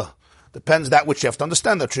tefillah. Depends that which you have to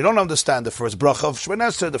understand. That you don't understand the first bracha of Shemona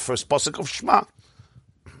Esrei, the first pasuk of Shema,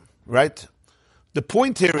 right? The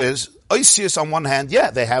point here is, Oisius on one hand,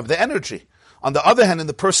 yeah, they have the energy. On the other hand, in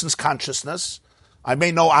the person's consciousness, I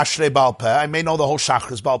may know Ashrei Baal Peh, I may know the whole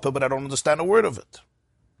Shachris Baal Peh, but I don't understand a word of it.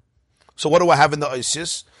 So what do I have in the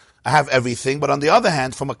Oisius? I have everything, but on the other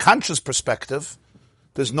hand, from a conscious perspective,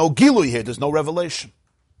 there's no Gilui here, there's no revelation.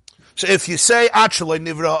 So if you say, Acheloi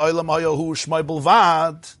Nivra Olam Hayahu Shmai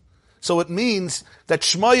Bulvad, so it means that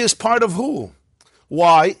Shmai is part of who?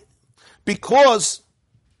 Why? Because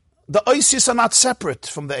the Oisius are not separate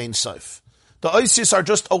from the Ein Sof. The Oisius are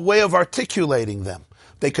just a way of articulating them.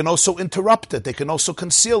 They can also interrupt it. They can also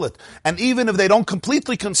conceal it. And even if they don't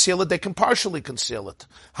completely conceal it, they can partially conceal it.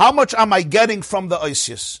 How much am I getting from the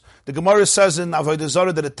Oisius? The Gemara says in Avodah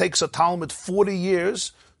Zarah that it takes a Talmud 40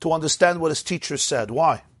 years to understand what his teacher said.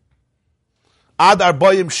 Why? Ad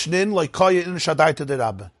arbayim shnin lo'ikaya in shadaita de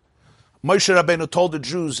Rabbe. Moshe Rabbeinu told the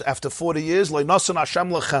Jews after 40 years, Lo nasan Hashem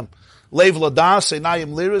lechem. Leiv ladas,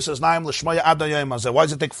 einayim liris, as nayim l'shmaya ad nayim hazeh. Why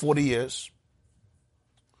does it take 40 years?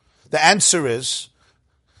 The answer is,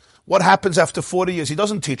 what happens after 40 years? He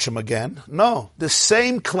doesn't teach them again. No. The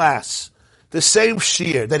same class, the same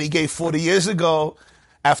shiur that he gave 40 years ago,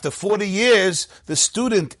 after 40 years, the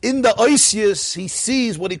student in the Oisius, he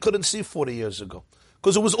sees what he couldn't see 40 years ago.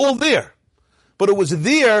 Because it was all there. But it was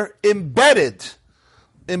there embedded,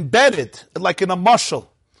 like in a mashal.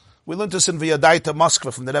 We learned this in V'yadaita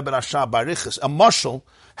Moskva from the Rebbe Rasha Barichas. A mashal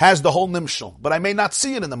has the whole nimshal, but I may not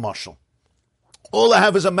see it in the mashal. All I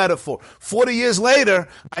have is a metaphor. 40 years later,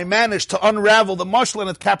 I managed to unravel the mashal and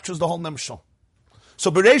it captures the whole nimshal.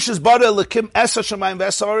 So Bereshis bara Elokim es hashamayim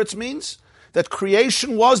v'es means that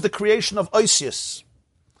creation was the creation of Oisius.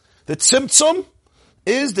 The tzimtzum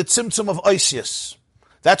is the tzimtzum of Oisius.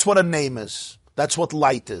 That's what a name is. That's what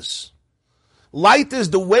light is. Light is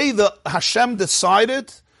the way that Hashem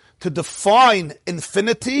decided to define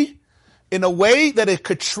infinity in a way that it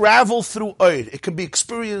could travel through Oir. It can be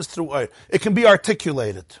experienced through Oir. It can be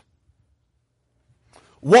articulated.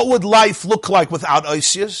 What would life look like without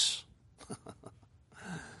Oisius?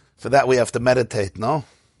 For that we have to meditate, no?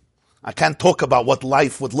 I can't talk about what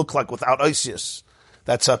life would look like without Oisius.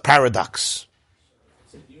 That's a paradox.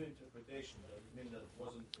 It's a new interpretation. Does it mean that it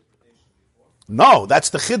wasn't interpretation before? No,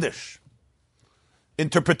 that's the Chiddush.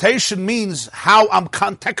 Interpretation means how I'm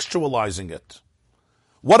contextualizing it.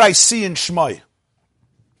 What I see in Shmai.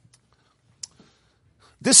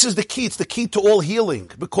 This is the key. It's the key to all healing,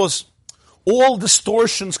 because all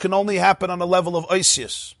distortions can only happen on a level of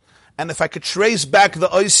Oisius. And if I could trace back the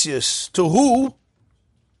Oisius to who,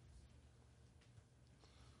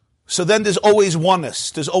 so then there's always oneness,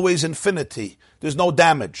 there's always infinity, there's no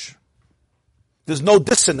damage, there's no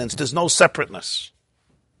dissonance, there's no separateness.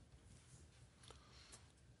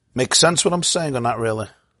 Make sense what I'm saying or not really?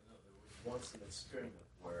 Once an experiment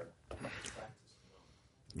where practice.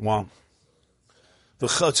 Wow.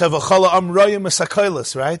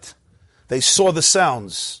 Right? They saw the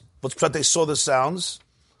sounds. What's that? They saw the sounds.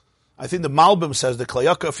 I think the Malbim says, the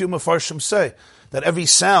Klayaka, a few Mefarshim say, that every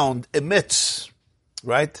sound emits,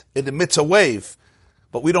 right? It emits a wave,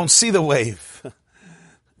 but we don't see the wave,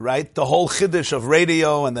 right? The whole chiddush of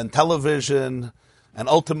radio and then television and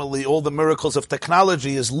ultimately all the miracles of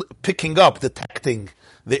technology is picking up, detecting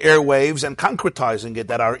the airwaves and concretizing it,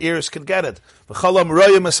 that our ears can get it.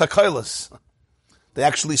 They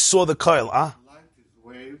actually saw the coil. Light is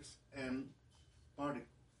waves and particles.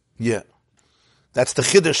 Yeah. That's the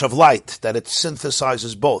chiddush of light, that it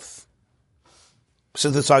synthesizes both.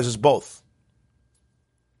 Synthesizes both.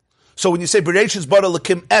 So when you say Bereshis bara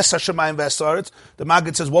Elokim es hashamayim v'es, the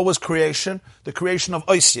Maggid says, what was creation? The creation of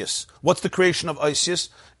Oisius. What's the creation of Oisius?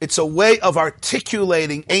 It's a way of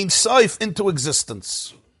articulating Ein Sof into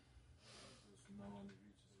existence.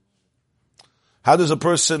 How does a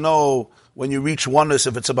person know when you reach oneness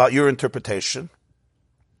if it's about your interpretation?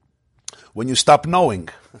 When you stop knowing.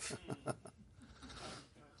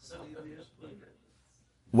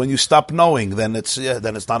 When you stop knowing, then it's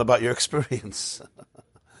not about your experience.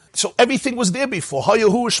 So everything was there before.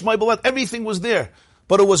 Everything was there.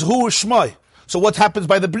 But it was Hu Shmai. So what happens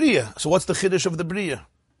by the Bria? So what's the Chiddush of the Bria?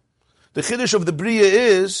 The Chiddush of the Bria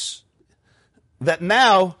is that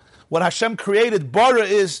now what Hashem created, Bara,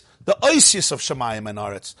 is the oisius of Shemayim and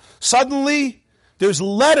Aretz. Suddenly, there's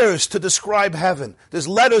letters to describe heaven. There's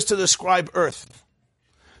letters to describe earth.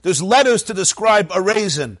 There's letters to describe a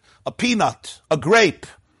raisin, a peanut, a grape,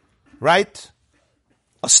 right?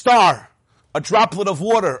 A star, a droplet of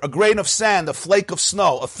water, a grain of sand, a flake of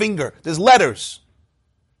snow, a finger. There's letters.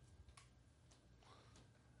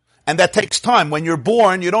 And that takes time. When you're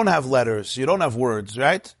born, you don't have letters. You don't have words,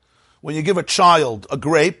 right? When you give a child a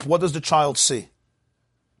grape, what does the child see?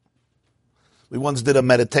 We once did a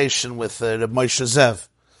meditation with Reb Moshe Zev.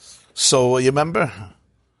 So, you remember?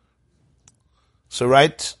 So,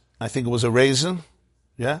 right? I think it was a raisin.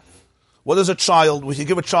 Yeah? What does a child, when you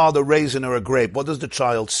give a child a raisin or a grape, what does the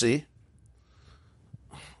child see?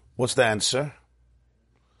 What's the answer?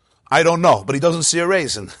 I don't know, but he doesn't see a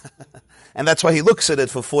raisin. And that's why he looks at it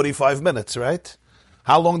for 45 minutes, right?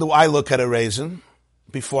 How long do I look at a raisin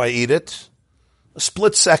before I eat it? A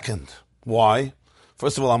split second. Why?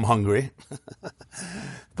 First of all, I'm hungry.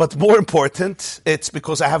 But more important, it's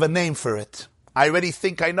because I have a name for it. I already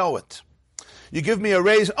think I know it. You give me a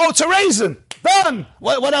raisin. Oh, it's a raisin! Done!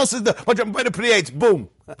 What else is there? Boom.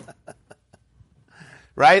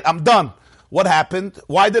 Right? I'm done. What happened?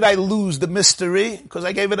 Why did I lose the mystery? Because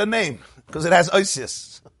I gave it a name. Because it has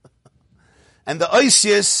oisius. And the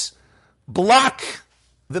oisius block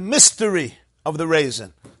the mystery of the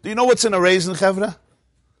raisin. Do you know what's in a raisin, Chevra?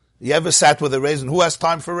 You ever sat with a raisin? Who has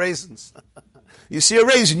time for raisins? You see a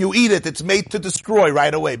raisin, you eat it, it's made to destroy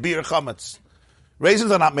right away. Bir chametz.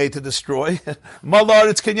 Raisins are not made to destroy. Malar,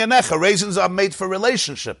 it's kinyanecha. Raisins are made for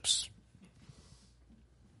relationships.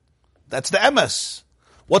 That's the emes.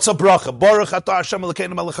 What's a bracha? Baruch atah Hashem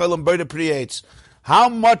Elokeinu melech haolam borei pri'etz. How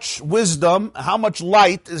much wisdom, how much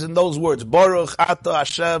light is in those words? Baruch atah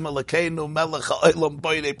Hashem Elokeinu melech haolam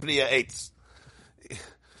borei pri'etz.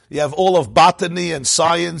 You have all of botany and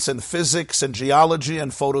science and physics and geology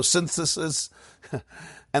and photosynthesis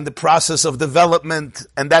and the process of development,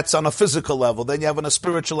 and that's on a physical level. Then you have on a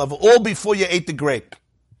spiritual level, all before you ate the grape.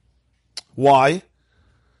 Why?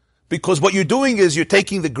 Because what you're doing is you're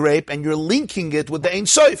taking the grape and you're linking it with the Ein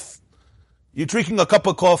Sof. You're drinking a cup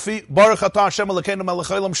of coffee. Baruch atah Hashem Elokeinu melech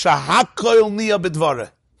haolam shahakol niya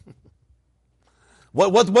b'dvareh.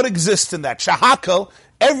 What exists in that? Shahakol,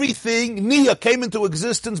 everything, niya, came into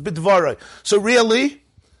existence b'dvareh. So really,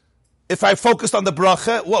 if I focused on the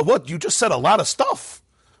bracha, what? You just said a lot of stuff.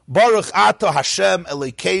 Baruch atah Hashem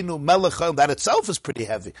Elokeinu melech haolam, that itself is pretty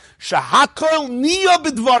heavy. Shahakol niya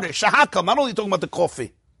b'dvareh. Shahakol, not only talking about the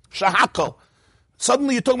coffee. Shahakol.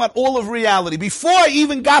 Suddenly you're talking about all of reality, before I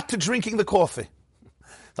even got to drinking the coffee.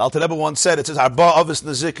 The Alter Rebbe once said, it says, Harba avis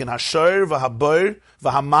nezikin, hashor, v'habor,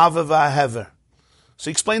 v'hamava, v'hahever. So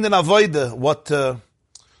he explained in Avodah what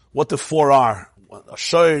the four are. A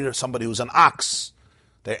shor, somebody who's an ox.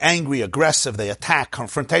 They're angry, aggressive, they attack,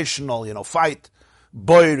 confrontational, fight.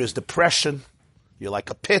 Boir is depression. You're like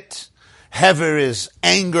a pit. Hever is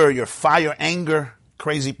anger, your fire, anger,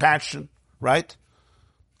 crazy passion, right?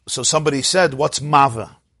 So somebody said, what's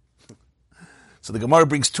mava? So the Gemara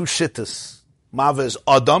brings two shittas. Mava is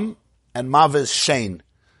Adam, and mava is shein.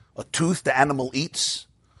 A tooth the animal eats.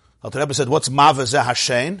 The Rebbe said, what's mava zeh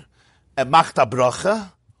hashein? Macht a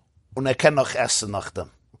bracha, und kann noch essen nach dem.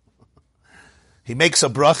 He makes a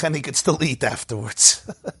bracha and he can still eat afterwards.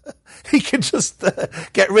 He can just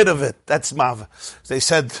get rid of it. That's mava. They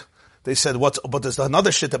said, but there's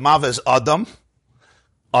another shit that mava is Adam.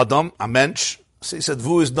 Adam, a mensch. So he said,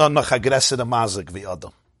 "Vu is not noch aggressive a mazik vi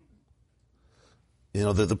Adam."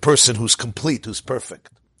 The person who's complete, who's perfect.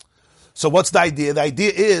 So what's the idea? The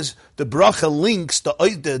idea is the bracha links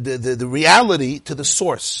the reality to the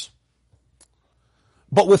source.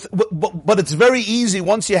 But it's very easy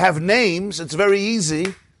once you have names. It's very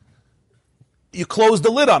easy. You close the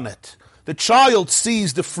lid on it. The child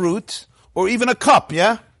sees the fruit, or even a cup.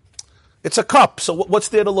 Yeah, it's a cup. So what's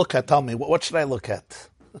there to look at? Tell me, what should I look at?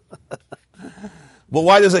 Well,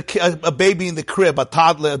 why does a baby in the crib, a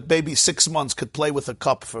toddler, a baby 6 months, could play with a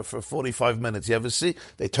cup for 45 minutes? You ever see?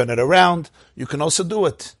 They turn it around. You can also do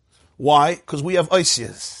it. Why? Because we have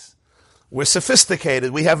oisias. We're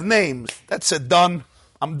sophisticated. We have names. That's it. Done.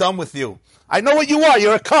 I'm done with you. I know what you are.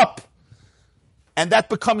 You're a cup. And that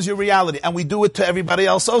becomes your reality. And we do it to everybody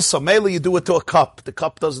else also. Mainly you do it to a cup.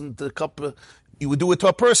 You would do it to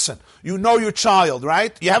a person. You know your child,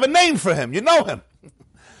 right? You have a name for him. You know him.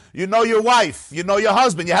 You know your wife. You know your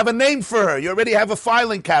husband. You have a name for her. You already have a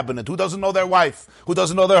filing cabinet. Who doesn't know their wife? Who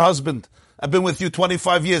doesn't know their husband? I've been with you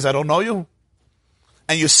 25 years. I don't know you.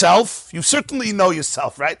 And yourself? You certainly know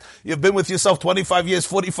yourself, right? You've been with yourself 25 years,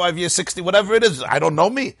 45 years, 60, whatever it is. I don't know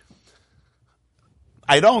me.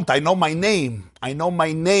 I don't. I know my name. I know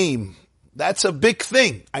my name. That's a big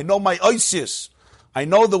thing. I know my oisius. I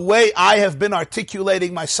know the way I have been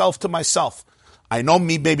articulating myself to myself. I know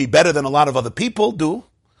me maybe better than a lot of other people do,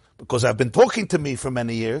 because I've been talking to me for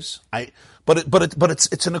many years. But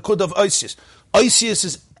it's an akud of oisius.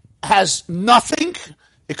 Oisius has nothing.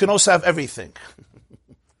 It can also have everything.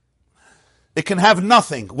 It can have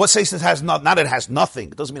nothing. What says it has not? Not it has nothing.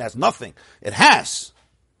 It doesn't mean it has nothing. It has.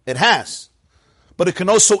 It has. But it can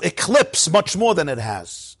also eclipse much more than it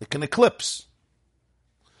has. It can eclipse.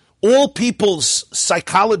 All people's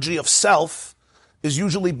psychology of self is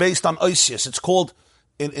usually based on oisius. It's called,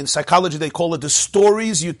 in psychology, they call it the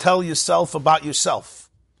stories you tell yourself about yourself.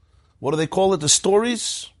 What do they call it? The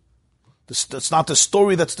stories? It's not the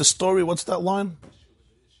story, that's the story. What's that line?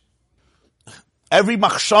 Every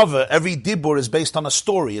machshava, every dibur is based on a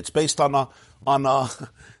story. It's based on a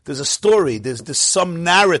there's a story, there's some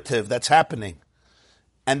narrative that's happening.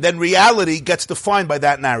 And then reality gets defined by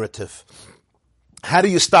that narrative. How do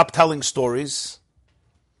you stop telling stories?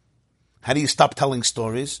 How do you stop telling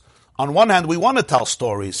stories? On one hand, we want to tell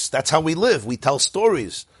stories. That's how we live. We tell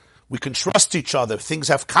stories. We can trust each other. Things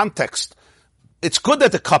have context. It's good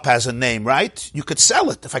that the cup has a name, right? You could sell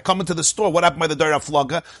it. If I come into the store, what happened by the Dora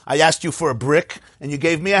Flogger? I asked you for a brick, and you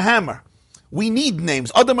gave me a hammer. We need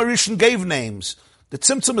names. Adam Arishan gave names. The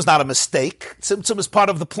tzimtzum is not a mistake. Tzimtzum is part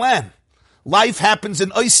of the plan. Life happens in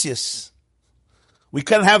oisius. We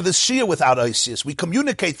can't have this Shia without oisius. We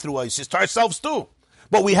communicate through oisius to ourselves too.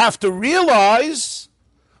 But we have to realize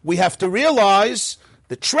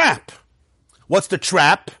the trap. What's the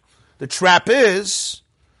trap? The trap is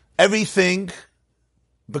everything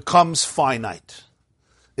becomes finite.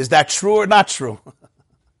 Is that true or not true?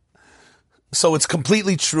 So it's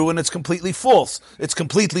completely true and it's completely false. It's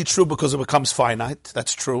completely true because it becomes finite.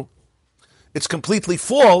 That's true. It's completely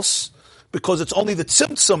false because it's only the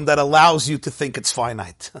tzimtzum that allows you to think it's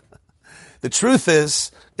finite. The truth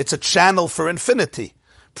is, it's a channel for infinity.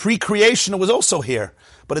 Pre-creation, it was also here,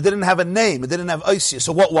 but it didn't have a name. It didn't have oisius.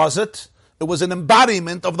 So what was it? It was an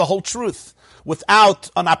embodiment of the whole truth without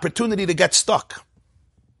an opportunity to get stuck.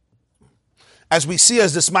 As we see,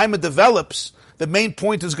 as this Maimon develops, the main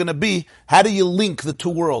point is going to be, how do you link the two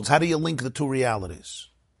worlds? How do you link the two realities?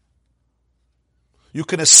 You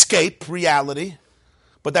can escape reality,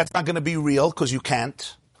 but that's not going to be real because you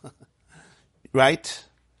can't. Right?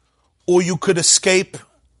 Or you could escape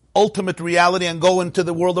ultimate reality and go into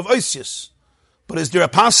the world of oisius. But is there a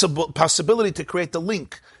possibility to create the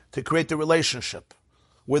link, to create the relationship,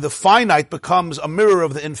 where the finite becomes a mirror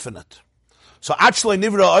of the infinite? So, actually,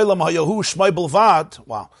 nivra olam hayahu shmai bilvad.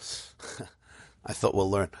 Wow. I thought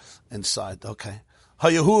we'll learn inside. Okay.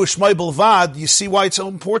 Hayahu shmai bilvad, you see why it's so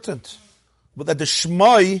important. But that the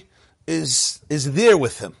shmai is there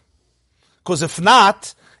with him. Because if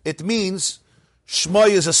not, it means shmai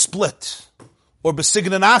is a split. Or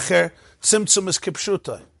besignan acher, tzimtzum is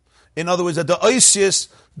kipshuta. In other words, that the oisius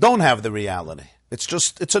don't have the reality.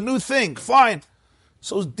 It's a new thing. Fine.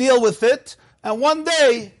 So deal with it, and one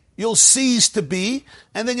day you'll cease to be,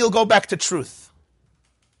 and then you'll go back to truth.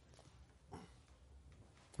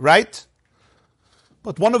 Right?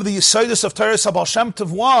 But one of the yesodis of Teres HaBaal Shem Tov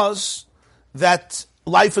was that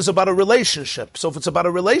life is about a relationship. So if it's about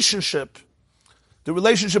a relationship, the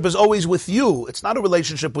relationship is always with you. It's not a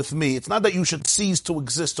relationship with me. It's not that you should cease to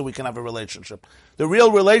exist so we can have a relationship. The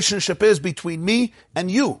real relationship is between me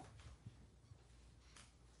and you.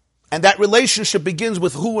 And that relationship begins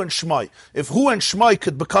with Hu and Shmai. If Hu and Shmai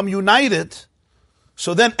could become united,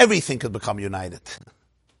 so then everything could become united.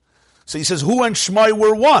 So he says Hu and Shmai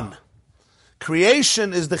were one.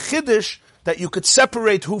 Creation is the chiddush that you could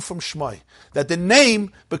separate Hu from Shmai. That the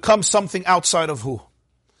name becomes something outside of Hu.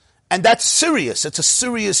 And that's serious. It's a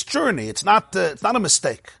serious journey. It's not a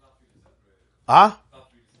mistake.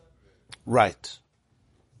 Right.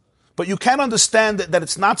 But you can't understand that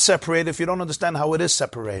it's not separated if you don't understand how it is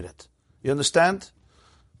separated. You understand?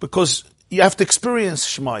 Because you have to experience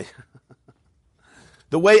Shmai.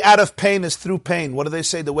 The way out of pain is through pain. What do they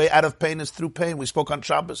say? The way out of pain is through pain. We spoke on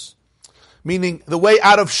Shabbos. Meaning, the way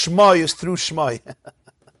out of Shmai is through Shmai.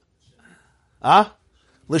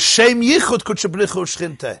 L'shem yichud kutchabrichu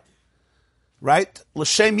shchinte. Right?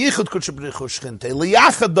 L'shem yichud kutchabrichu shchinte.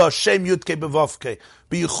 L'yachada shem yudke bevavke.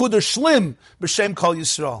 B'yichud shlim b'shem kol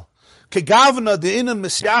Yisrael. Kegavna de inan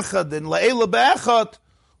misyachad in la'ela be'echad.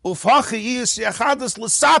 Ufhachi yis yachadis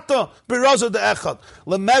l'sata b'raza de echad.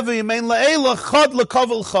 L'mevi yemein la'ela chad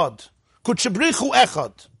l'kavel chad. Kutchabrichu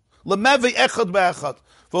echad. L'mevi echad be'echad.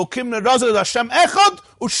 V'okimna raza de Hashem echad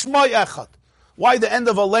u'shmai echad. Why the end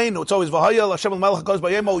of Aleinu? It's always V'hayel Hashem al-Melech HaKadosh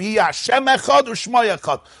B'yemo Yi Hashem echad u'shmai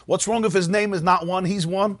echad. What's wrong if his name is not one? He's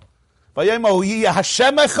one. Vayomahu Yiyeh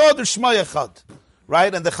Hashem Echad or Shema Echad.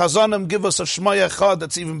 Right? And the Chazanim give us a Shema Echad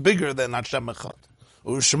that's even bigger than Hashem Echad.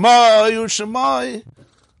 Ushmai.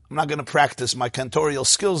 I'm not going to practice my cantorial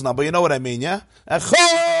skills now, but you know what I mean, yeah?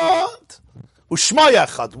 Echad. Ushmai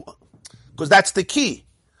Echad. Because that's the key.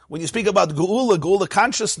 When you speak about Geula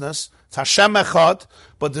consciousness, it's Hashem Echad,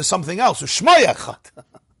 but there's something else. Shmai Echad.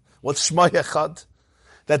 What's Shmai Echad?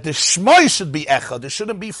 That the Shmai should be Echad. There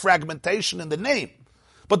shouldn't be fragmentation in the name.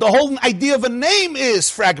 But the whole idea of a name is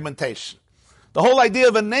fragmentation. The whole idea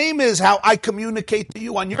of a name is how I communicate to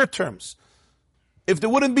you on your terms. If there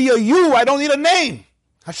wouldn't be a you, I don't need a name.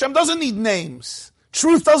 Hashem doesn't need names.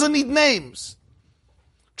 Truth doesn't need names.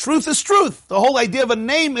 Truth is truth. The whole idea of a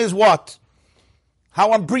name is what?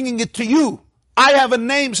 How I'm bringing it to you. I have a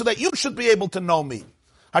name so that you should be able to know me.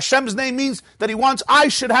 Hashem's name means that He wants I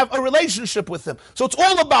should have a relationship with Him. So it's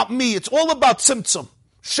all about me. It's all about tzimtzum.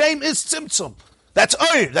 Shame is tzimtzum. That's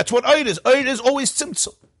Oir. That's what Oir is. Oir is always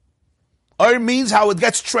tzimtzum. Oir means how it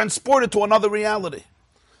gets transported to another reality.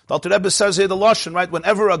 The Alter Rebbe says here the Lashon, right?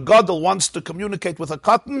 Whenever a gadol wants to communicate with a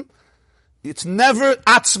katan, it's never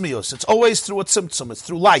atzmius. It's always through a tzimtzum. It's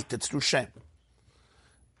through light. It's through shame.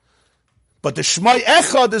 But the Shmai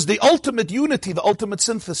Echad is the ultimate unity, the ultimate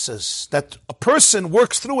synthesis that a person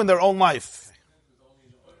works through in their own life.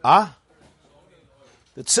 The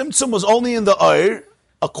Tzimtzum was only in the Oir,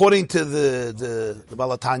 according to the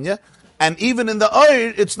Balatanya, and even in the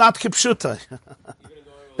Oir, it's not Kipshuta.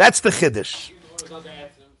 That's the Chiddush.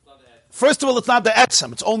 First of all, it's not the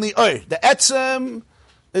Etzem, it's only Oir. The Etzem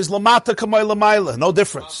is Lamata Kamay Lamayla, no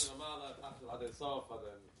difference.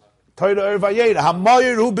 Torah Vayera,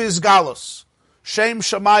 Hamayir Hu Bizgalos, Shem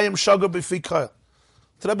Shamayim Shagar B'Fikayil.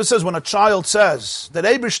 The Rebbe says when a child says that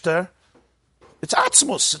Eibishter, it's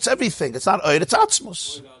Atzmus, it's everything. It's not Oir, it's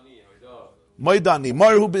Atzmus. Moidani,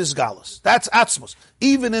 Mayir Hu Bizgalos. That's Atzmus.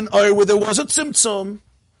 Even in Oir where there was a Tzimtzum,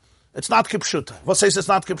 it's not Kipshuta. What says it's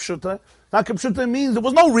not Kipshuta? Not Kipshuta means there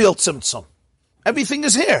was no real Tzimtzum. Everything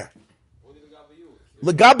is here.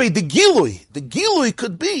 Legabe the Gilui. The Gilui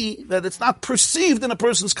could be that it's not perceived in a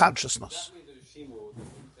person's consciousness.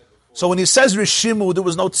 So when he says Rishimu, there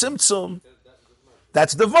was no Tzimtzum,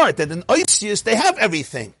 that's the Vart. That in Oisius, they have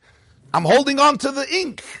everything. I'm holding on to the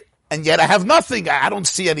ink, and yet I have nothing. I don't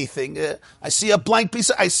see anything. I see a blank piece.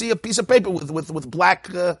 I see a piece of paper with black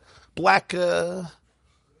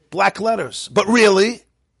letters. But really,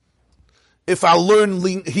 if I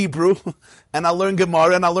learn Hebrew, and I learn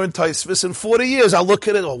Gemara, and I learn Taisvis, in 40 years, I'll look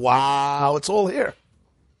at it, oh, wow, it's all here.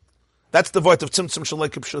 That's the Vart of Tzimtzum Shalei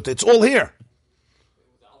Kipshuta. It's all here.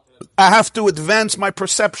 I have to advance my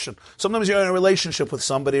perception. Sometimes you're in a relationship with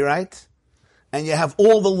somebody, right? And you have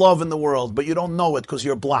all the love in the world, but you don't know it because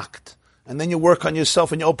you're blocked. And then you work on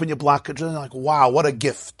yourself and you open your blockage and you're like, wow, what a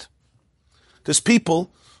gift. There's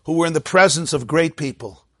people who were in the presence of great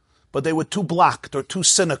people, but they were too blocked or too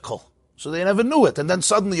cynical. So they never knew it. And then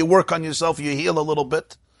suddenly you work on yourself, you heal a little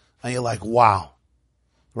bit, and you're like, wow.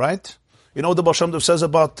 Right? You know what the Baal Shem Tov says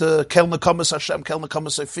about Kel Nekamas Hashem, Kel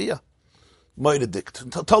Nekamas Sefiya?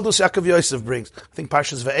 Moededikt. Told us Yaakov Yosef brings. I think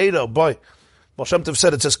Parshas Ve'eda, boy. Baal Shem Tov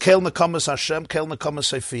said, it says, Kel Nekamas Hashem, Kel Nekamas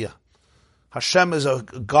Sefiya. Hashem is a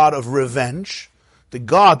God of revenge. The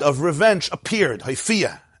God of revenge appeared.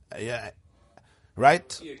 Haifiya. Yeah.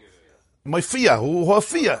 Right?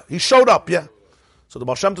 Moifiya. He showed up, yeah. So the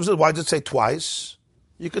Baal Shem Tov says, why did it say twice?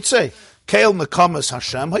 You could say, Kel Nekamas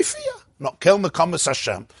Hashem, Haifiya. No, Kel Nekamas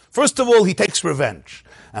Hashem. First of all, he takes revenge.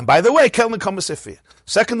 And by the way, Kel Nekamas Haifiya.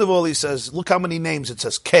 Second of all, he says, look how many names it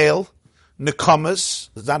says. Kel, Nekamas,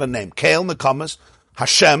 it's not a name. Kel, Nekamas,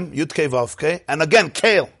 Hashem, Yud-Kei Vav-Kei, and again,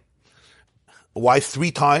 Kel. Why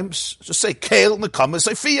 3 times? Just say, Kel, Nekamas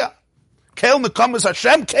Haifiya. Kel, Nekamas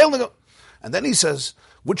Hashem, Kel, Nekamas. And then he says,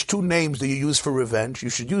 which 2 names do you use for revenge? You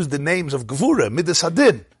should use the names of Gevura, Midas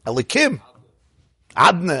Hadin, Elikim,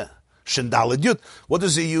 Adne, Shendalad Yud. What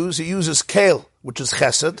does he use? He uses Kel, which is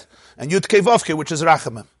Chesed, and Yud Kei Vav Kei, which is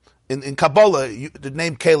Rachamim. In Kabbalah, the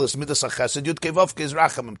name Kel is Midas HaChesed, Yud Kei Vav Kei is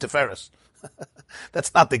Rachamim, Tiferes.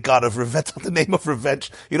 That's not the God of revenge, that's not the name of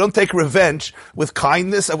revenge. You don't take revenge with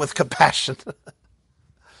kindness and with compassion. So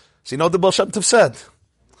you know what the Baal Shem Tov said?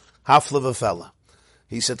 Half of a fella.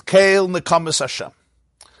 He said, Kel Nekamas Hashem.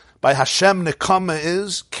 By Hashem, Nekama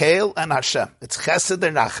is Kel and Hashem. It's Chesed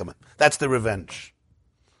and Rachamim. That's the revenge.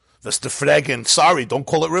 That's the fregen. Sorry, don't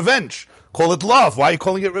call it revenge. Call it love. Why are you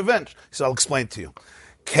calling it revenge? He said, I'll explain to you.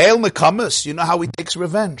 Kel Nekamas, you know how he takes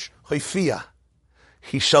revenge? Hoifia.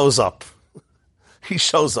 He shows up. He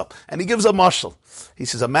shows up. And he gives a mashal. He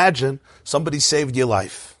says, imagine somebody saved your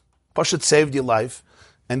life. Pashat saved your life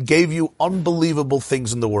and gave you unbelievable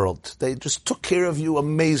things in the world. They just took care of you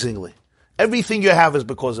amazingly. Everything you have is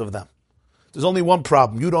because of them. There's only one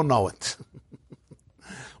problem. You don't know it.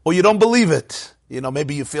 Or you don't believe it.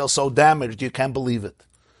 Maybe you feel so damaged you can't believe it.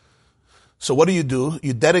 So what do?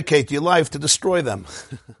 You dedicate your life to destroy them.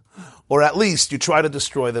 Or at least you try to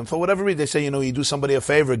destroy them. For whatever reason, they say, you do somebody a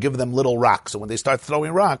favor, give them little rocks. So when they start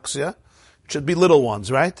throwing rocks, it should be little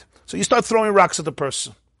ones, right? So you start throwing rocks at the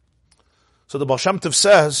person. So the Baal Shem Tov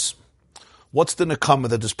says, what's the nekama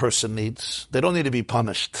that this person needs? They don't need to be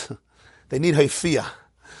punished. They need hayfiyah.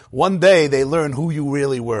 One day they learn who you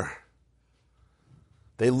really were.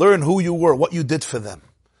 They learn who you were, what you did for them.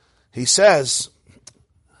 He says,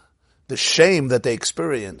 the shame that they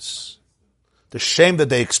experience, it's the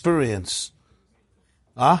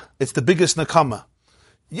biggest nekama.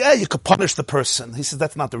 Yeah, you could punish the person. He says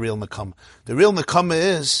that's not the real nekama. The real nekama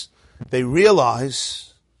is they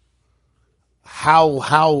realize how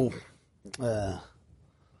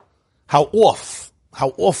off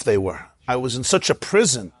they were. I was in such a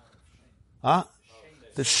prison.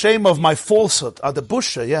 The shame of my falsehood. The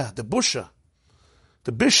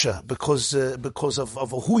busha, because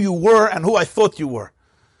of who you were and who I thought you were.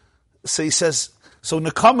 So he says, so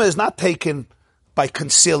nekama is not taken by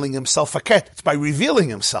concealing himself, it's by revealing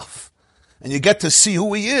himself. And you get to see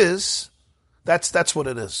who he is. That's what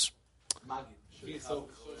it is.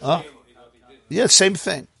 Yeah, same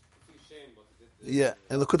thing. Yeah,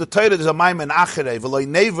 and look at the Torah. There's a ma'amen achere v'loy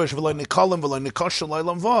nevesh v'loy nikolim v'loy nikosha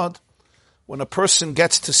lo'olam vod. When a person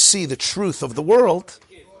gets to see the truth of the world,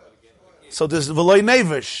 so there's v'loy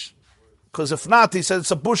nevesh, because if not, he says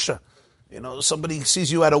it's a busha. Somebody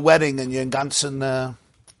sees you at a wedding and you're in ganzen.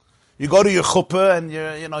 You go to your chuppah and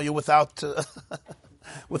you're without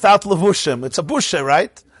without levushim. It's a busha,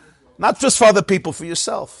 right? Not just for other people, for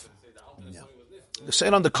yourself. Yeah. You say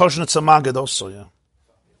it on the Kozhnitzer Magid also, yeah.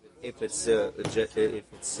 If it's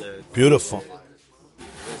beautiful.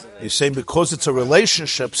 You're saying because it's a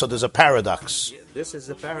relationship, so there's a paradox. This is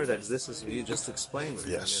a paradox. This is you just explained.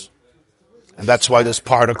 Yes, and that's why there's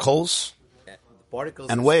particles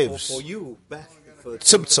and waves. For you, back to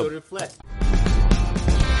reflect.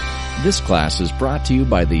 This class is brought to you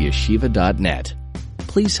by theyeshiva.net.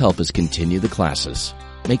 Please help us continue the classes.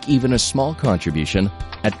 Make even a small contribution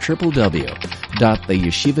at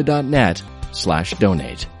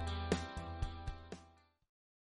www.theyeshiva.net/donate.